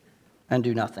and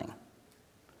do nothing.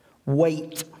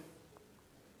 Wait.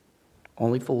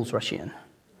 Only fools rush in.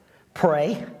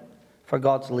 Pray for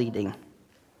God's leading.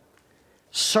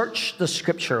 Search the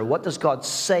scripture. What does God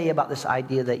say about this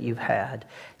idea that you've had?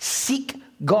 Seek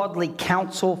godly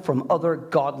counsel from other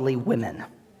godly women.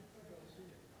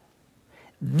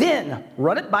 Then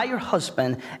run it by your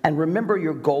husband, and remember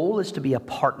your goal is to be a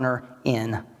partner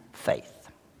in faith.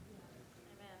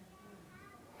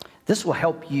 This will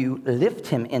help you lift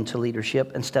him into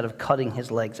leadership instead of cutting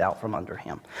his legs out from under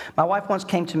him. My wife once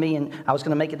came to me, and I was going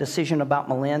to make a decision about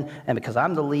Malin, and because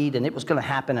I'm the lead and it was going to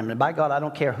happen, and by God, I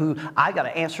don't care who, I got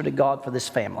to answer to God for this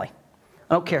family.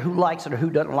 I don't care who likes it or who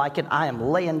doesn't like it. I am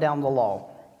laying down the law.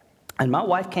 And my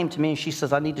wife came to me and she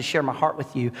says, I need to share my heart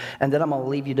with you, and then I'm going to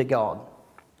leave you to God.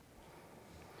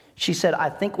 She said, I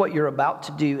think what you're about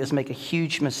to do is make a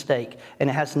huge mistake, and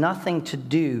it has nothing to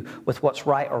do with what's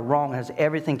right or wrong. It has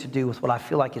everything to do with what I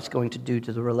feel like it's going to do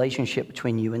to the relationship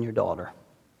between you and your daughter.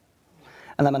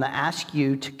 And I'm going to ask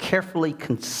you to carefully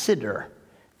consider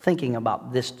thinking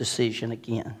about this decision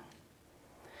again.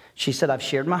 She said, I've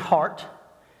shared my heart,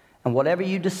 and whatever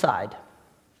you decide,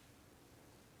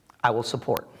 I will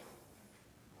support.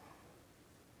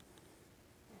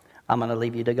 I'm going to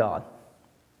leave you to God.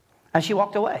 And she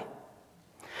walked away.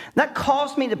 That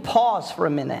caused me to pause for a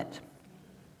minute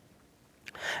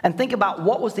and think about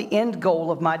what was the end goal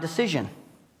of my decision.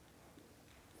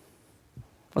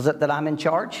 Was it that I'm in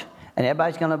charge and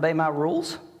everybody's going to obey my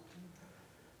rules?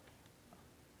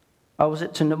 Or was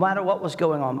it to, no matter what was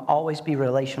going on, always be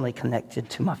relationally connected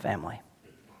to my family?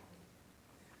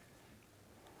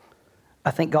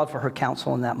 I thank God for her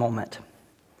counsel in that moment.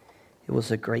 It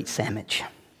was a great sandwich.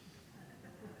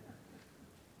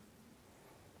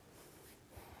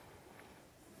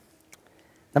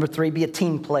 Number 3, be a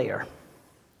team player.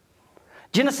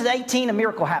 Genesis 18, a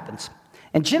miracle happens.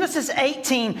 In Genesis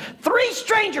 18, 3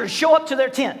 strangers show up to their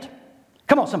tent.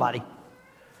 Come on, somebody.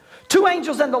 2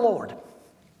 angels and the Lord.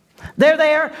 They're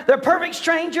there. They're perfect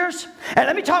strangers. And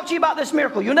let me talk to you about this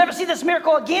miracle. You'll never see this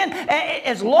miracle again.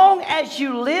 As long as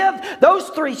you live, those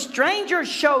 3 strangers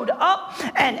showed up,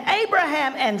 and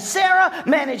Abraham and Sarah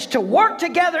managed to work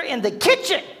together in the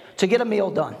kitchen to get a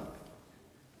meal done.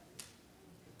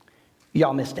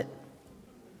 Y'all missed it.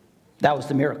 That was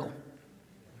the miracle.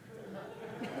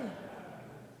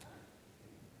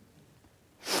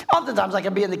 Oftentimes I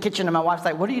can be in the kitchen and my wife's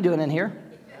like, what are you doing in here?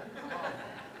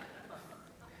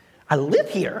 I live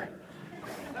here.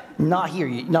 Not here.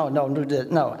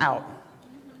 No, out.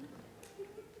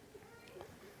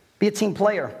 Be a team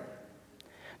player.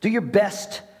 Do your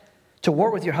best to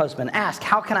work with your husband. Ask,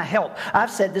 how can I help?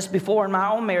 I've said this before in my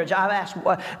own marriage. I've asked,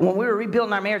 when we were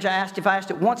rebuilding our marriage, I asked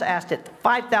it once, I asked it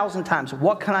 5,000 times,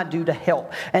 what can I do to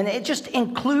help? And it just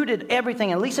included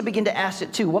everything. And Lisa began to ask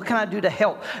it too, what can I do to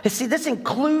help? You see, this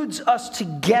includes us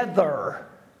together.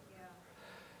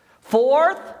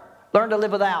 4th, learn to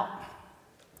live without.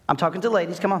 I'm talking to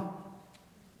ladies, come on.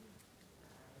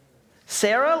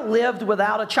 Sarah lived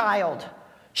without a child.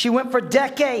 She went for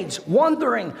decades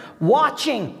wondering,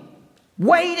 watching,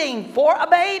 waiting for a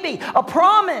baby, a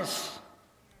promise.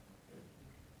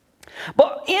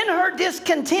 But in her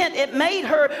discontent, it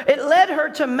led her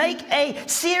to make a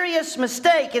serious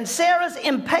mistake. And Sarah's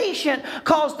impatience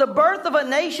caused the birth of a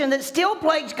nation that still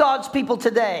plagues God's people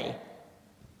today.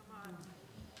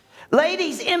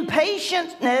 Ladies,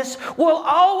 impatientness will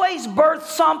always birth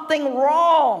something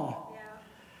wrong.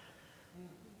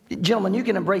 Gentlemen, you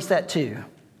can embrace that too.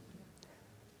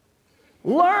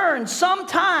 Learn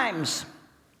sometimes,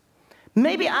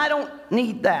 maybe I don't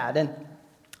need that. And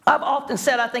I've often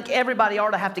said I think everybody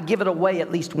ought to have to give it away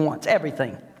at least once,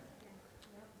 everything.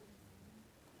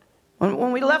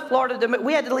 When we left Florida,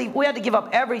 we had to leave. We had to give up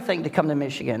everything to come to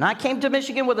Michigan. I came to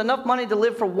Michigan with enough money to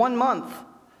live for 1 month.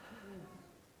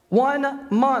 1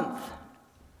 month.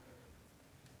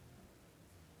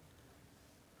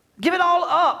 Give it all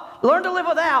up. Learn to live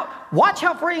without. Watch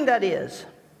how freeing that is.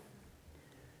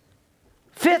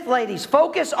 5th, ladies,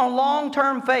 focus on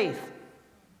long-term faith.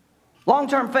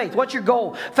 Long-term faith. What's your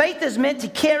goal? Faith is meant to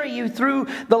carry you through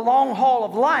the long haul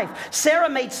of life. Sarah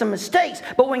made some mistakes,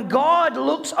 but when God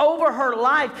looks over her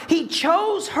life, He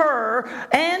chose her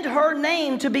and her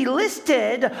name to be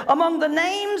listed among the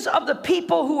names of the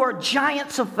people who are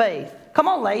giants of faith. Come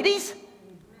on, ladies.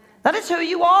 That is who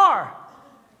you are.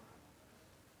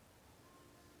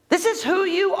 This is who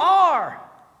you are.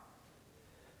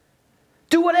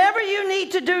 Do whatever you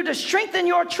need to do to strengthen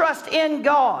your trust in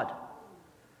God.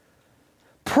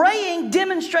 Praying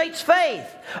demonstrates faith.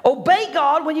 Obey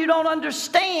God when you don't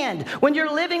understand, when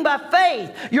you're living by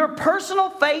faith. Your personal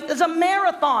faith is a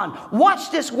marathon.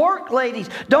 Watch this work, ladies.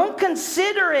 Don't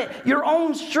consider it your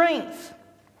own strength.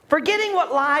 Forgetting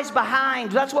what lies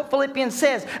behind. That's what Philippians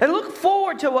says. And look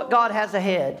forward to what God has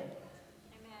ahead.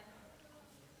 Amen.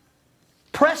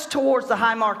 Press towards the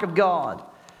high mark of God.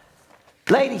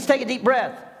 Ladies, take a deep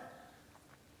breath.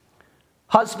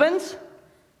 Husbands,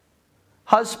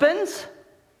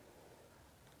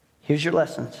 Here's your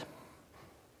lessons.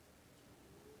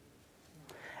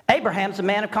 Abraham's a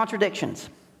man of contradictions.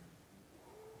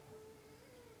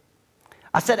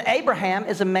 I said Abraham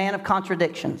is a man of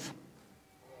contradictions.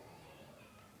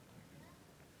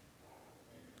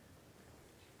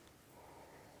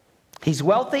 He's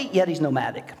wealthy, yet he's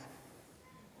nomadic.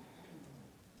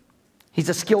 He's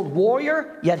a skilled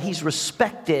warrior, yet he's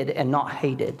respected and not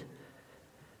hated.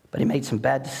 But he made some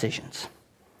bad decisions.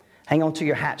 Hang on to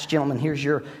your hats, gentlemen. Here's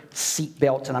your seat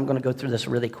belts, and I'm going to go through this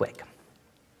really quick.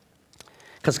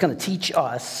 Because it's going to teach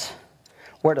us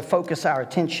where to focus our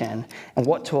attention and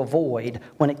what to avoid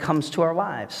when it comes to our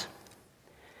wives.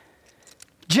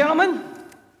 Gentlemen,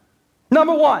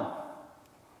 number one,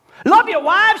 love your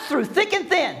wives through thick and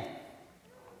thin.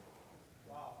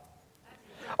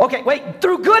 Okay, wait,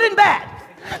 through good and bad.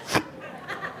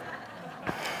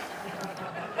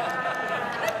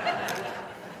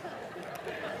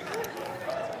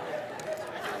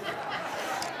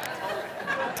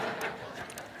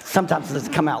 Sometimes it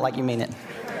doesn't come out like you mean it.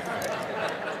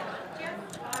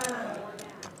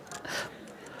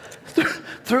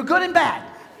 Through good and bad.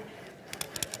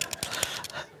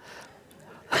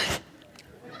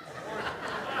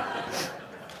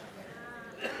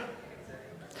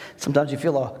 Sometimes you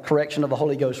feel a correction of the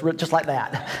Holy Ghost, just like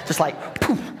that. Just like,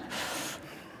 poof.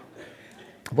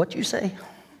 What'd you say?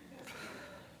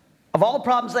 Of all the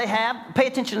problems they have, pay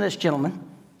attention to this, gentlemen.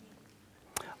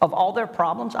 Of all their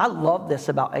problems, I love this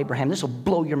about Abraham. This will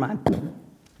blow your mind.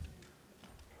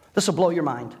 This will blow your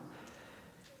mind.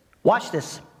 Watch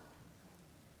this.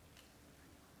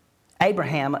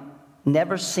 Abraham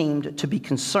never seemed to be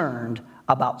concerned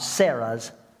about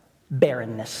Sarah's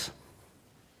barrenness.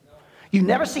 You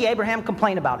never see Abraham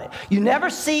complain about it. You never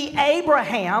see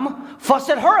Abraham fuss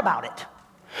at her about it.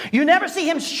 You never see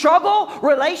him struggle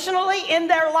relationally in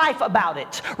their life about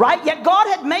it, right? Yet God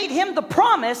had made him the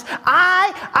promise,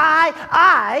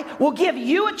 I will give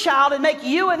you a child and make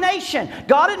you a nation.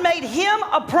 God had made him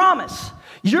a promise.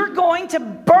 You're going to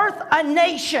birth a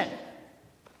nation.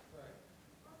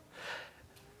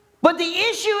 But the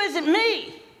issue isn't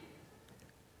me.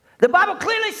 The Bible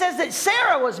clearly says that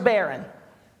Sarah was barren.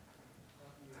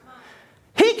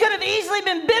 He could have easily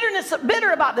been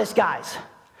bitter about this, guys.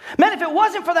 Man, if it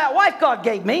wasn't for that wife God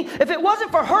gave me, if it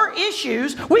wasn't for her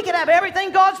issues, we could have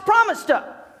everything God's promised us.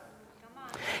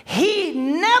 He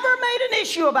never made an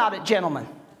issue about it, gentlemen.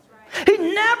 He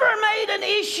never made an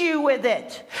issue with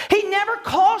it. He never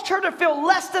caused her to feel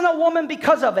less than a woman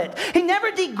because of it. He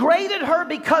never degraded her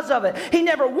because of it.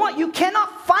 You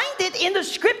cannot find it in the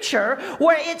scripture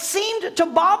where it seemed to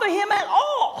bother him at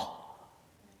all.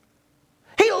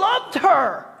 He loved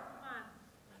her.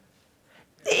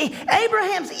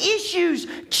 Abraham's issues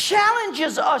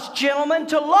challenges us, gentlemen,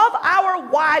 to love our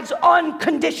wives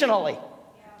unconditionally.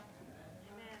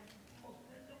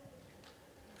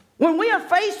 When we are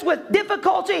faced with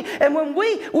difficulty and when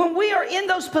we are in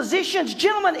those positions,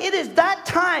 gentlemen, it is that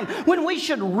time when we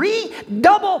should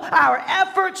redouble our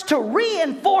efforts to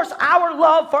reinforce our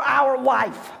love for our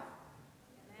wife.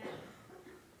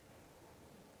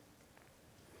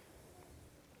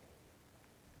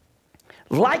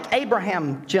 Like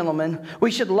Abraham, gentlemen,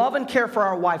 we should love and care for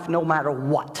our wife no matter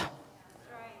what.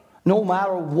 No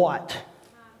matter what.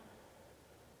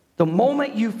 The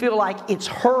moment you feel like it's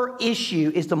her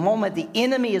issue is the moment the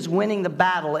enemy is winning the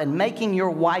battle and making your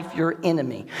wife your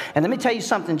enemy. And let me tell you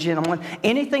something, gentlemen.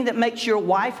 Anything that makes your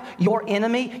wife your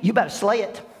enemy, you better slay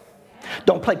it.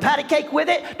 Don't play patty cake with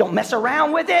it. Don't mess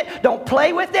around with it. Don't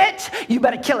play with it. You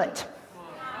better kill it.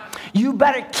 You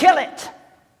better kill it.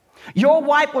 Your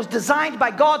wife was designed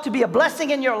by God to be a blessing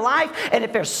in your life. And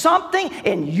if there's something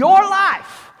in your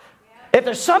life, if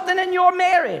there's something in your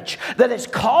marriage that is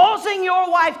causing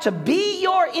your wife to be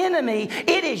your enemy,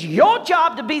 it is your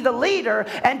job to be the leader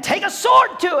and take a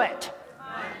sword to it.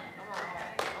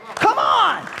 Come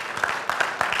on.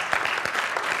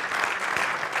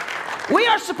 We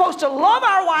are supposed to love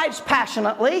our wives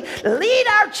passionately, lead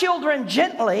our children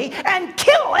gently, and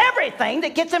kill everything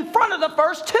that gets in front of the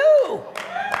first two.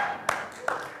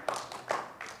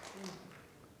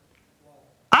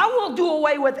 I will do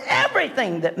away with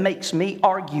everything that makes me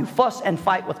argue, fuss, and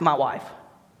fight with my wife.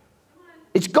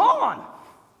 It's gone.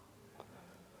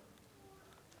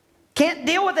 Can't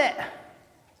deal with it.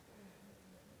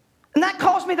 And that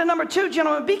calls me to number 2,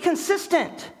 gentlemen. Be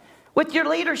consistent with your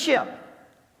leadership.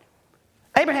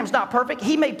 Abraham's not perfect.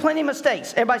 He made plenty of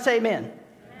mistakes. Everybody say amen.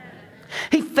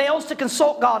 He fails to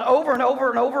consult God over and over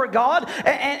and over again,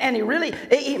 and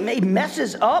he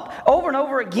messes up over and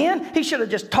over again. He should have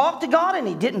just talked to God, and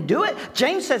he didn't do it.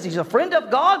 James says he's a friend of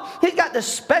God. He's got this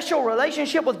special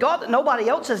relationship with God that nobody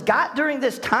else has got during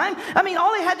this time. I mean,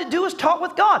 all he had to do was talk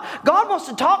with God. God wants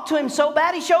to talk to him so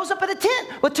bad he shows up at a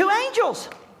tent with 2 angels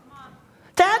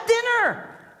to have dinner.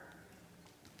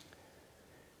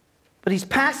 But he's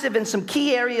passive in some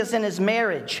key areas in his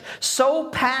marriage. So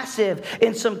passive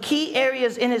in some key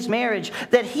areas in his marriage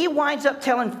that he winds up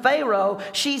telling Pharaoh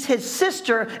she's his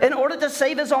sister in order to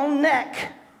save his own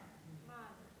neck.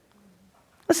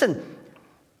 Listen,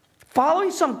 following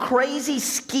some crazy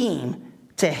scheme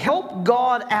to help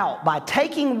God out by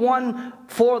taking one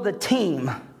for the team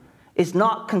is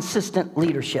not consistent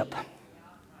leadership.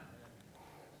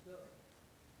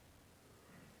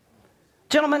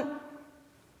 Gentlemen,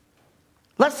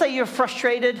 let's say you're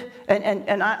frustrated,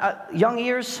 and young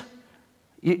ears,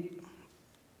 you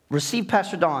receive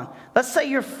Pastor Don. Let's say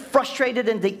you're frustrated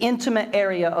in the intimate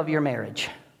area of your marriage.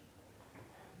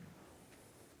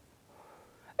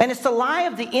 And it's the lie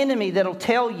of the enemy that'll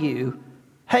tell you,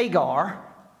 Hagar,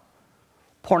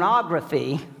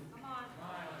 pornography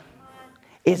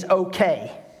is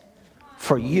okay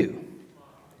for you.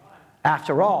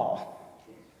 After all,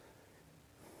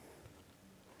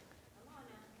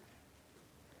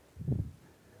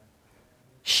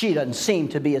 she doesn't seem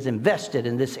to be as invested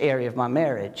in this area of my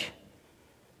marriage.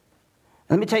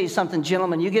 Let me tell you something,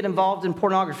 gentlemen. You get involved in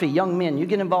pornography. Young men, you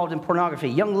get involved in pornography.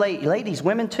 Young ladies,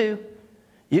 women too.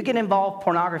 You get involved in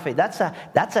pornography. That's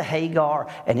a Hagar,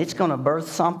 and it's going to birth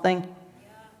something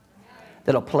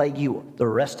that'll plague you the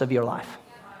rest of your life.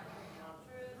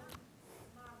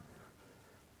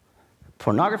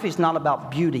 Pornography is not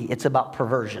about beauty. It's about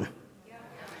perversion.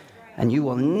 And you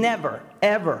will never,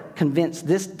 ever convince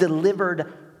this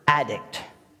delivered addict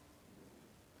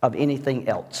of anything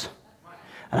else.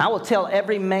 And I will tell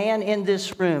every man in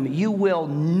this room, you will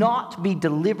not be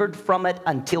delivered from it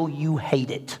until you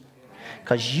hate it.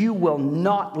 Because you will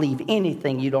not leave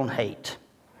anything you don't hate.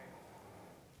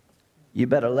 You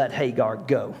better let Hagar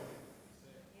go.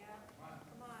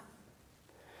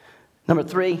 Number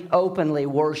 3, openly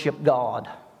worship God.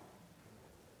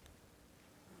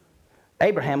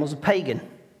 Abraham was a pagan,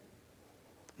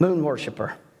 moon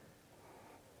worshiper.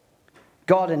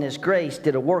 God in his grace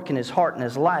did a work in his heart and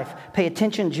his life. Pay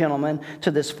attention, gentlemen,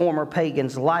 to this former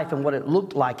pagan's life and what it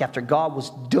looked like after God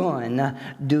was done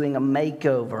doing a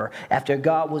makeover. After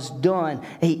God was done,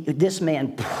 this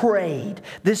man prayed.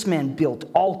 This man built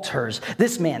altars.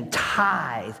 This man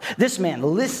tithed. This man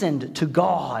listened to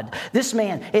God. This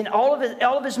man, in all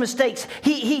of his mistakes,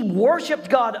 he worshiped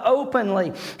God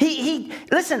openly.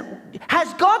 Listen,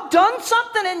 has God done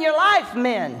something in your life,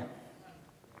 men?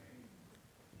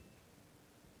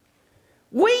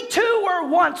 We too were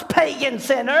once pagan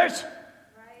sinners.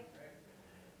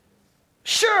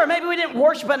 Sure, maybe we didn't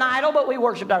worship an idol, but we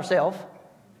worshiped ourselves.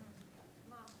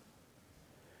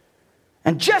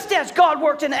 And just as God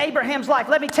worked in Abraham's life,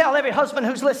 let me tell every husband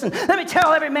who's listening, let me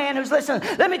tell every man who's listening,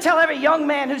 let me tell every young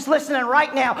man who's listening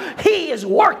right now, He is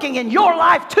working in your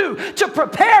life too to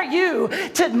prepare you,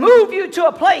 to move you to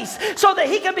a place so that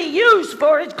He can be used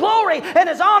for His glory and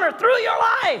His honor through your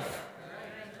life.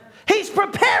 He's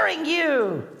preparing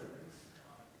you.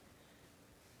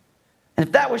 And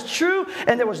if that was true,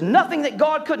 and there was nothing that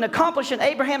God couldn't accomplish in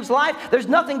Abraham's life, there's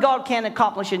nothing God can't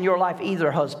accomplish in your life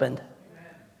either, husband.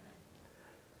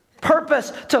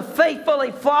 Purpose to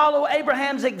faithfully follow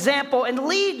Abraham's example and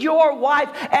lead your wife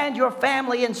and your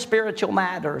family in spiritual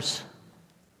matters.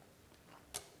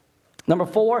 Number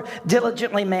 4,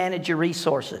 diligently manage your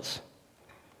resources.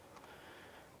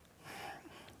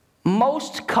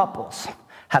 Most couples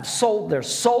have sold their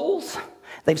souls,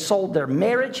 they've sold their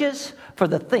marriages for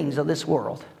the things of this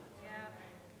world.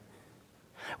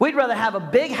 We'd rather have a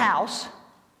big house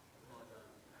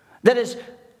that is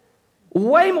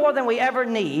way more than we ever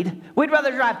need. We'd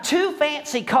rather drive 2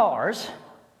 fancy cars.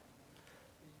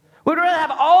 We'd rather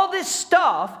have all this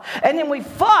stuff, and then we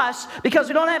fuss because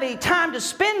we don't have any time to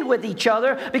spend with each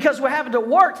other because we're having to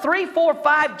work 3, 4,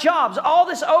 5 jobs, all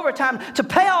this overtime to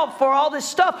pay off for all this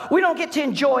stuff we don't get to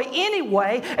enjoy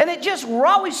anyway, and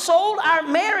we sold our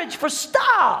marriage for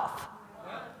stuff.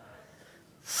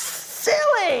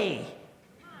 Silly.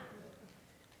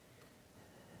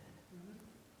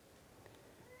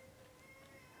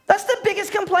 That's the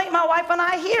biggest complaint my wife and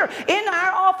I hear in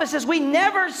our offices. We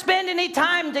never spend any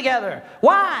time together.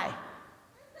 Why?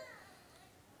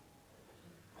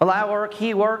 Well, I work,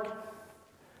 he work.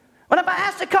 But if I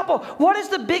asked a couple, what is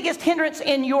the biggest hindrance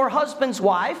in your husband's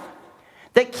wife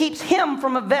that keeps him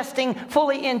from investing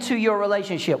fully into your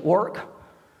relationship? Work?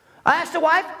 I asked the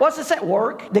wife, what's the same?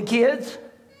 Work, the kids.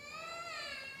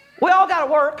 We all got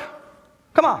to work.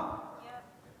 Come on.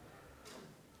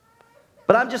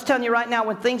 But I'm just telling you right now,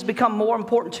 when things become more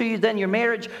important to you than your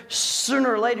marriage,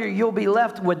 sooner or later you'll be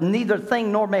left with neither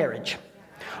thing nor marriage.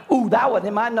 Ooh, that wasn't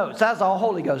in my notes. That's all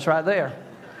Holy Ghost right there.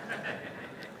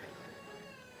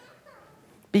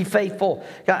 Be faithful.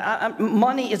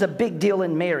 Money is a big deal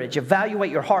in marriage.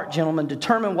 Evaluate your heart, gentlemen.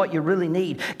 Determine what you really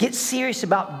need. Get serious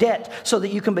about debt so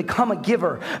that you can become a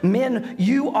giver. Men,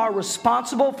 you are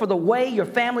responsible for the way your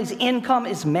family's income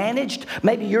is managed.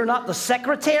 Maybe you're not the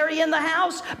secretary in the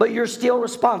house, but you're still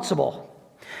responsible.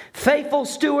 Faithful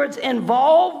stewards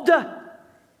involved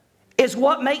is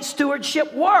what makes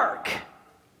stewardship work.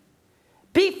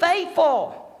 Be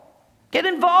faithful. Get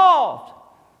involved.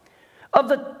 Of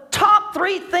the top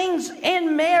 3 things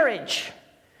in marriage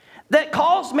that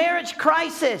cause marriage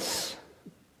crisis: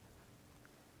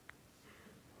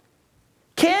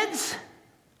 kids,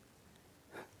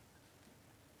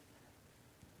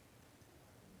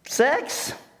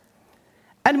 sex,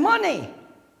 and money.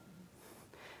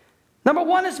 Number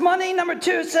 1 is money. Number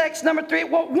 2 is sex. Number 3,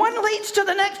 well, one leads to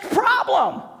the next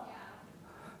problem.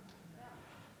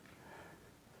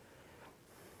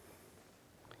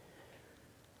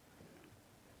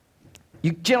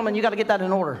 You gentlemen, you got to get that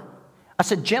in order. I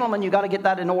said, gentlemen, you got to get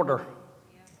that in order.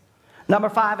 Number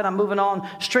 5, and I'm moving on.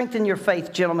 Strengthen your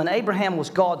faith, gentlemen. Abraham was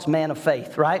God's man of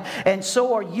faith, right? And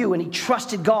so are you. And he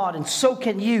trusted God, and so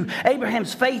can you.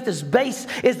 Abraham's faith is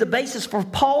the basis for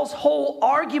Paul's whole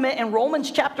argument in Romans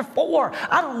chapter 4.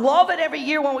 I love it every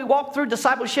year when we walk through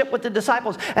discipleship with the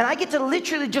disciples. And I get to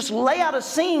literally just lay out a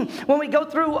scene when we go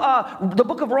through the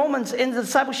book of Romans in the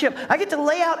discipleship. I get to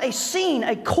lay out a scene,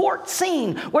 a court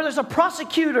scene, where there's a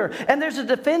prosecutor and there's a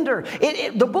defender.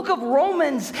 The book of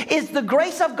Romans is the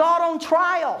grace of God on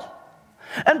trial.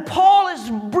 And Paul is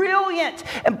brilliant.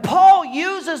 And Paul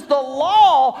uses the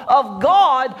law of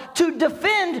God to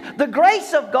defend the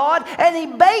grace of God. And he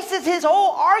bases his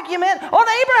whole argument on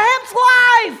Abraham's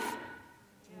life.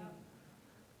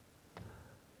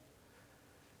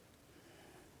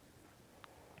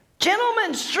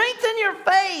 Gentlemen, strengthen your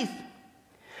faith.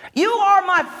 You are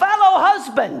my fellow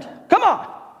husband. Come on.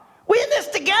 We're in this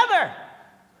together.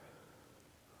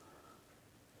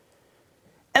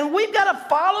 And we've got to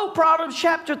follow Proverbs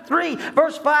chapter 3,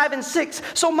 verse 5 and 6.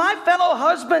 So my fellow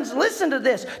husbands, listen to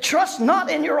this. Trust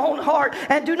not in your own heart,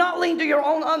 and do not lean to your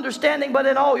own understanding, but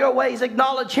in all your ways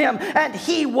acknowledge him, and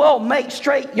he will make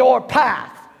straight your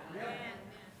path. Amen.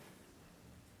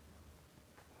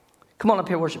 Come on up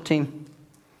here, worship team.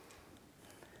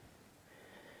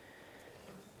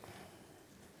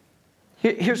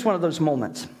 Here's one of those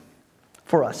moments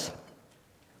for us.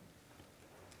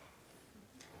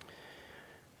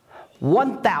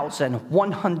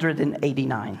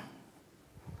 1,189.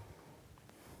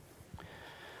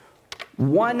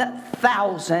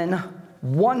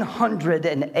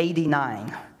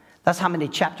 1,189. That's how many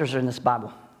chapters are in this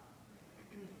Bible.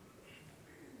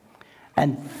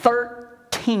 And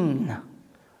 13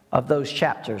 of those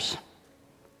chapters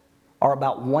are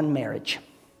about one marriage.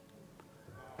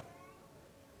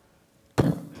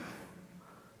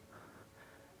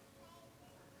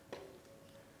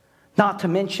 Not to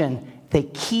mention the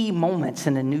key moments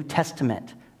in the New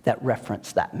Testament that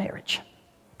reference that marriage.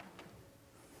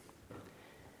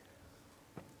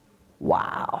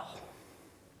 Wow.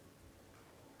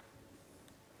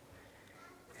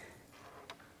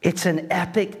 It's an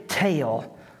epic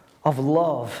tale of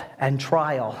love and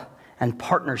trial and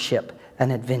partnership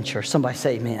and adventure. Somebody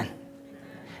say amen.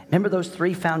 Remember those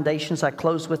 3 foundations I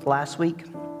closed with last week?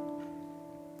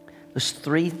 Those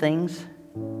 3 things.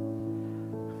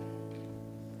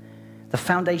 The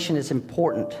foundation is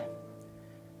important.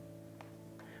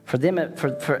 For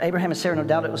Abraham and Sarah, no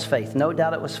doubt it was faith. No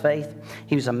doubt it was faith.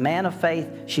 He was a man of faith.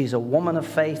 She's a woman of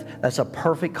faith. That's a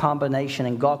perfect combination,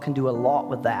 and God can do a lot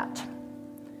with that.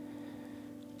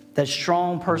 That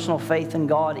strong personal faith in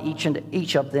God,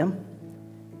 each of them,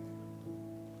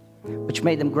 which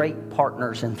made them great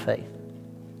partners in faith.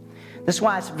 This is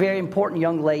why it's very important,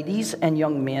 young ladies and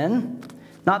young men,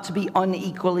 not to be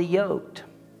unequally yoked.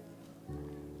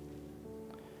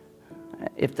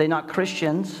 If they're not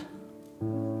Christians,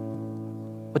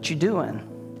 what you doing?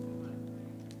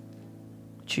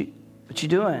 What you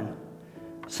doing?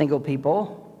 Single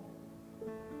people,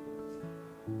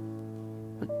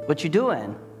 what you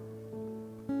doing?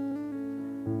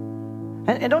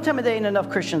 And don't tell me there ain't enough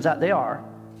Christians out there. Are.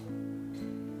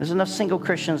 There's enough single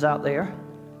Christians out there.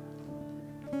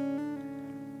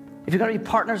 If you're going to be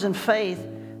partners in faith,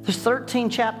 There's 13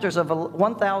 chapters of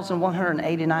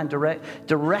 1,189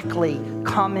 directly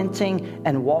commenting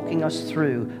and walking us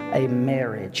through a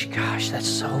marriage. Gosh, that's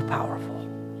so powerful.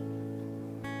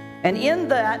 And in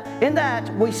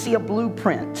that we see a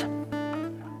blueprint.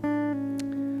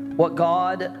 What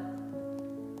God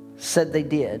said they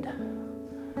did.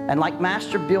 And like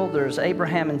master builders,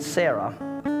 Abraham and Sarah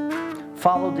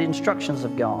followed the instructions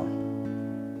of God.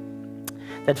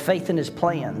 They had faith in his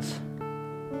plans.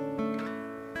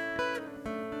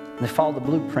 They followed the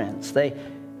blueprints. They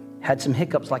had some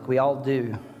hiccups like we all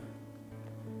do.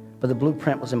 But the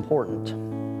blueprint was important.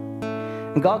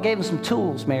 And God gave them some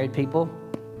tools, married people.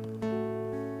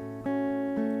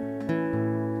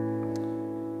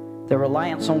 Their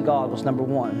reliance on God was number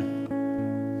one.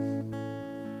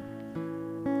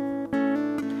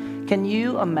 Can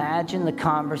you imagine the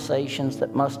conversations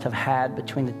that must have had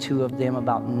between the two of them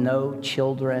about no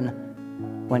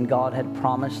children when God had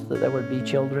promised that there would be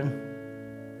children?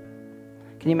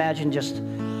 Can you imagine just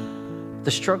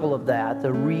the struggle of that,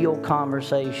 the real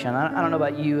conversation? I don't know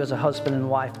about you as a husband and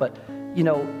wife, but, you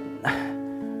know,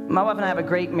 my wife and I have a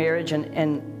great marriage,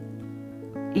 and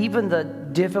even the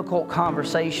difficult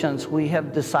conversations, we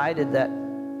have decided that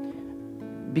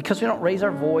because we don't raise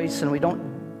our voice and we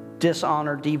don't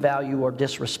dishonor, devalue, or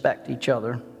disrespect each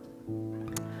other,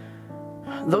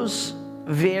 those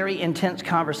very intense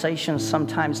conversations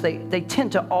sometimes, they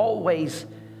tend to always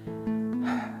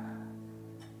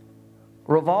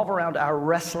revolve around our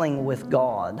wrestling with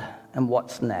God and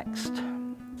what's next.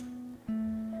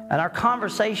 And our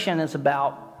conversation is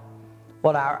about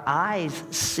what our eyes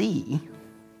see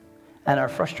and our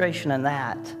frustration in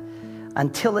that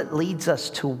until it leads us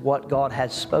to what God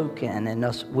has spoken and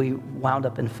we wound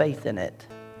up in faith in it.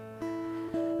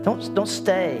 Don't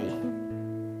stay.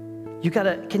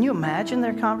 Can you imagine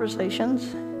their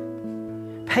conversations?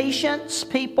 Patience,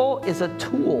 people, is a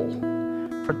tool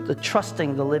for the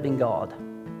trusting the living God.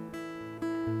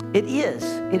 It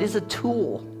is a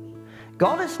tool.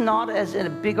 God is not as in a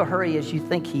big a hurry as you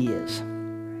think he is.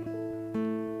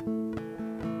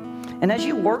 And as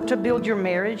you work to build your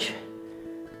marriage,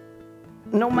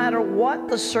 no matter what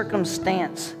the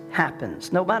circumstance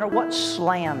happens, no matter what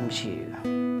slams you,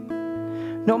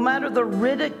 no matter the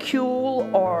ridicule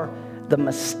or the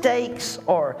mistakes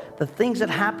or the things that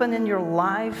happen in your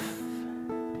life,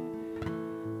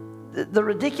 the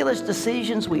ridiculous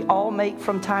decisions we all make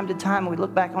from time to time, we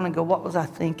look back on and go, what was I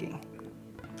thinking?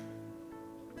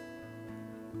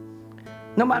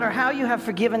 No matter how you have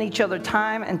forgiven each other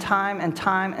time and time and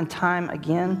time and time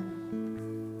again,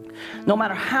 no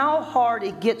matter how hard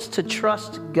it gets to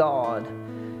trust God,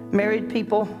 married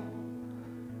people,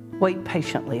 wait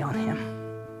patiently on him.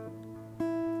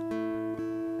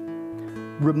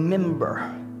 Remember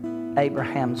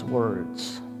Abraham's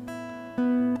words,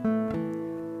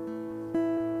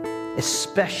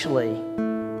 especially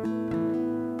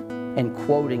in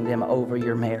quoting them over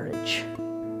your marriage.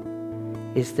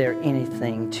 Is there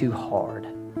anything too hard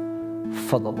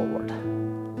for the Lord?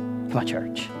 Come on,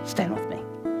 church, stand with me.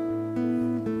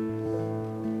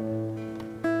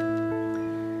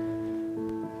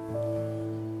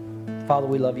 Father,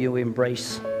 we love you. We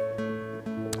embrace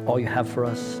all you have for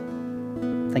us.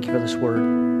 Thank you for this word.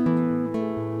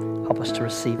 Help us to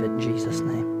receive it in Jesus'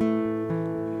 name.